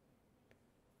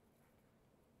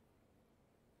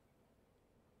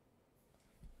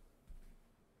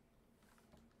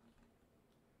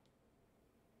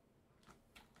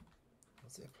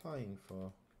 What's it applying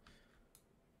for?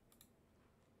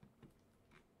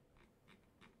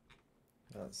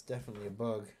 That's definitely a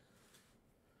bug.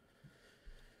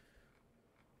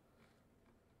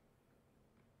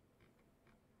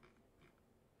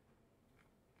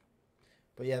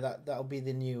 But yeah, that'll be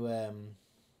the new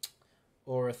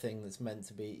aura thing that's meant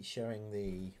to be showing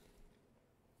the,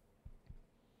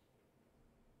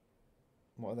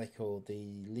 what are they called?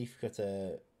 The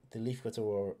leafcutter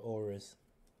auras.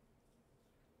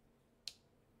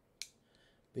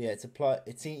 But yeah,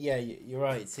 yeah, you're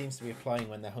right. It seems to be applying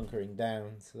when they're hunkering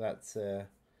down, so that's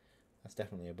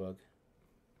definitely a bug.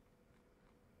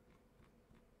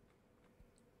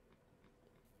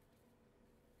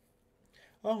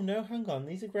 Oh no, hang on.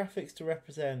 These are graphics to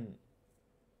represent.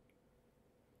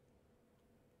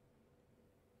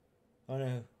 Oh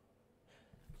no.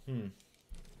 Hang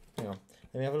on.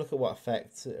 Let me have a look at what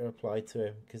effects are applied to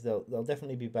him, because they'll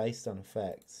definitely be based on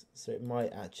effects. So it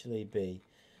might actually be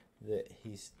that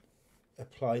he's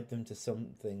applied them to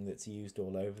something that's used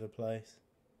all over the place.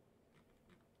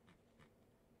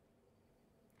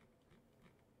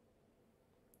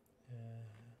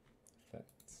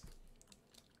 Effects.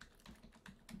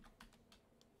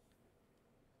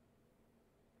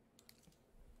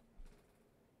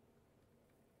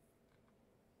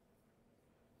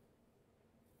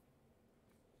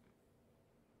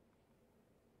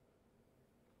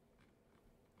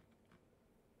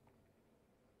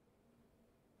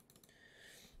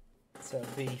 So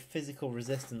it'll be physical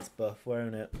resistance buff,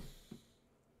 won't it?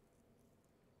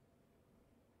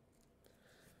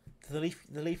 Do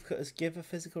the leaf cutters give a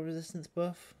physical resistance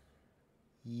buff?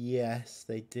 Yes,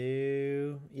 they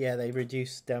do. Yeah, they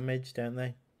reduce damage, don't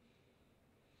they?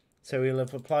 So we'll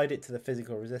have applied it to the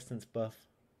physical resistance buff.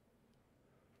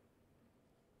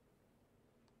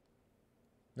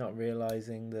 Not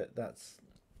realizing that that's...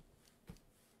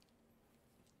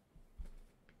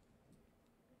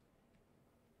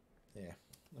 Yeah,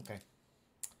 okay.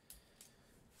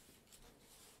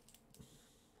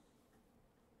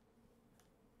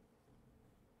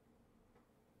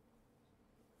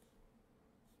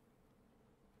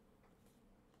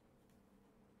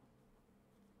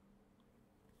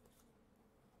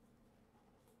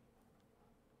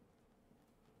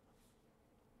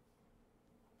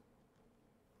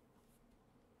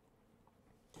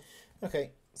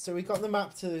 Okay, so we got the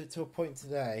map to a point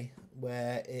today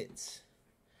where it's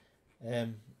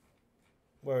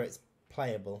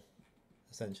playable,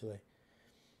 essentially.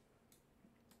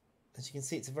 As you can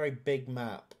see, it's a very big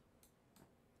map.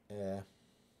 So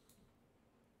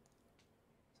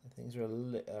things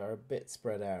are a bit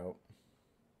spread out.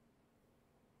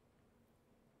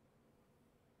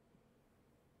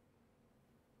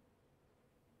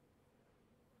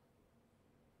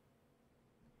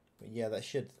 But yeah, that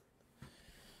should...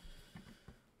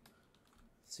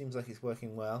 Seems like it's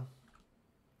working well.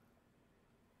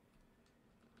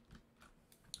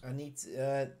 We need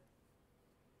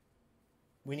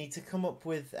to come up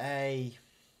with a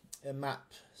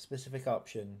map specific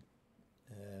option.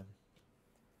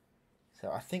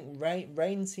 So I think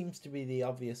rain seems to be the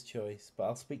obvious choice, but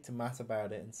I'll speak to Matt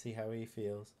about it and see how he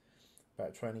feels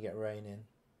about trying to get rain in.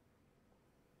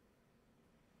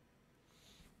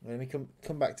 Let me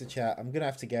come back to chat. I'm gonna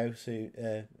have to go soon.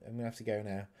 I'm gonna have to go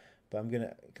now, but I'm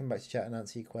gonna come back to chat and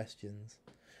answer your questions.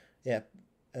 Yeah.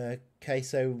 Okay.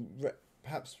 So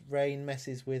perhaps rain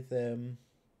messes with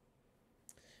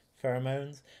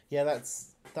pheromones. Yeah, that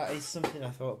is something I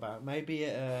thought about. Maybe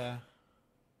it.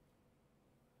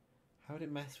 How would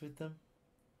it mess with them?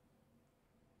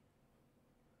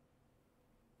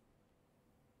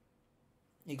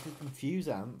 It could confuse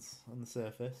ants on the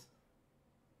surface.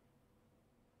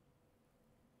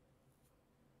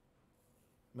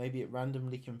 Maybe it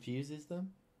randomly confuses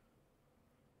them.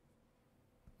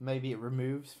 Maybe it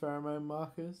removes pheromone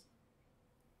markers.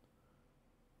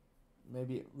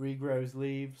 Maybe it regrows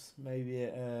leaves. Maybe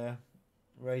it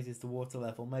raises the water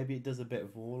level. Maybe it does a bit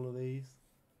of all of these.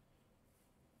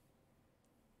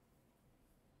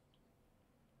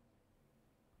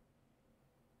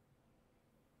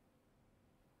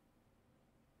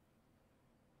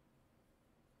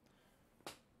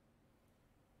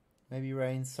 Maybe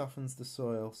rain softens the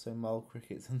soil so mole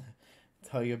crickets and the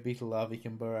tiger beetle larvae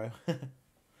can burrow. I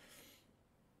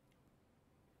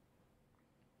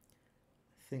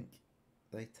think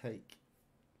they take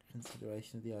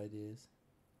consideration of the ideas.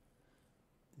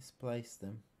 Displace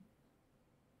them.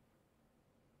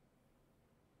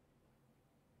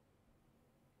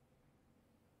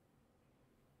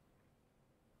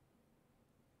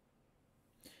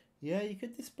 Yeah, you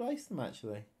could displace them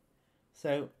actually.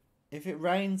 So if it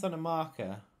rains on a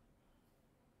marker,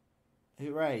 if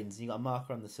it rains and you got a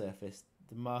marker on the surface,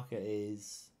 the marker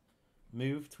is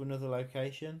moved to another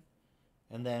location,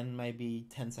 and then maybe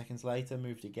 10 seconds later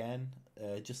moved again,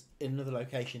 just in another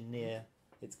location near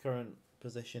its current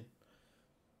position.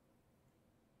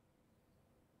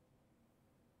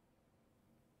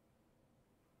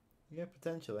 Yeah,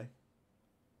 potentially.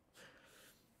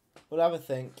 We'll have a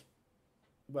think.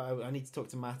 Well, I need to talk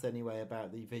to Matt anyway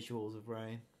about the visuals of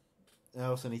rain. I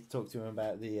also need to talk to him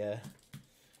about the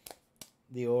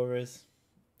auras.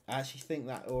 I actually think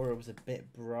that aura was a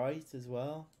bit bright as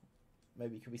well.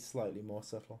 Maybe it could be slightly more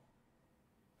subtle.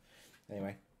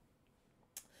 Anyway.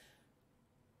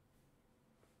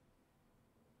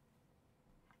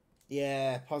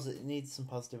 Yeah, it needs some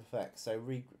positive effects. So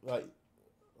like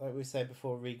we said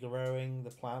before, regrowing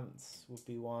the plants would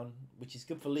be one, which is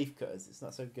good for leaf cutters. It's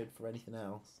not so good for anything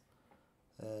else.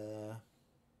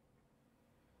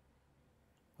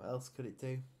 What else could it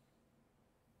do?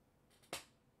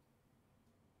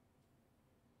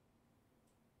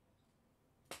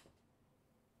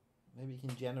 Maybe you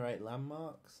can generate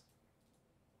landmarks.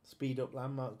 Speed up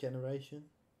landmark generation.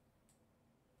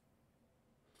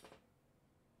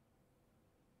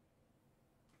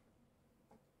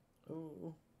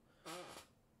 Oh.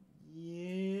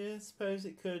 Yeah, I suppose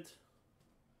it could.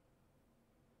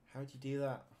 How do you do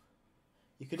that?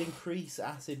 You could increase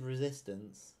acid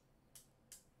resistance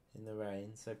in the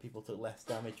rain so people took less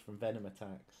damage from venom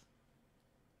attacks.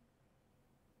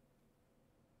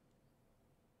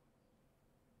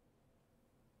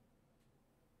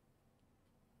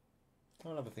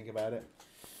 I'll have a think about it.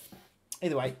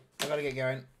 Either way, I've got to get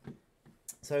going.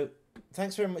 So,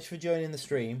 thanks very much for joining the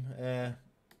stream.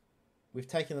 We've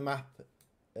taken the map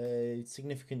a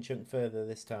significant chunk further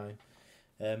this time,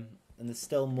 and there's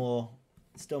still more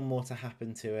to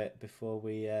happen to it before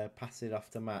we pass it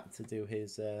off to Matt to do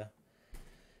his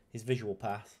visual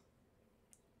path.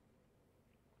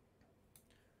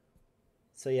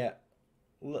 So yeah,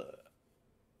 look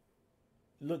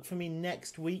for me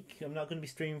next week. I'm not going to be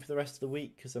streaming for the rest of the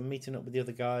week because I'm meeting up with the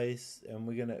other guys, and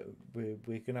we're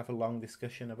gonna have a long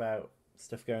discussion about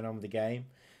stuff going on with the game.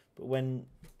 But when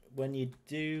you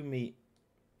do meet,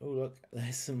 oh look,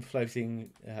 there's some floating.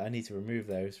 I need to remove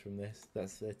those from this.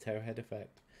 That's the terror head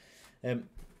effect.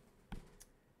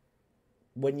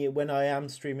 When I am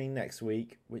streaming next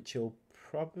week, which will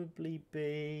probably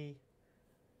be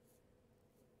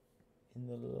in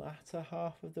the latter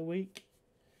half of the week.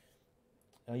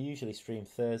 I usually stream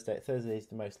Thursday. Thursday is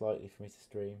the most likely for me to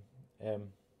stream. But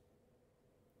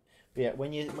yeah,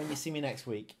 when you see me next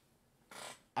week,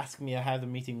 ask me how the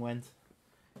meeting went,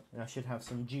 and I should have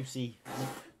some juicy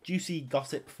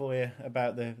gossip for you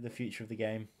about the future of the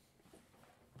game.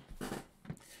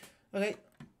 Okay,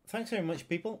 thanks very much,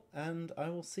 people, and I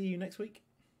will see you next week.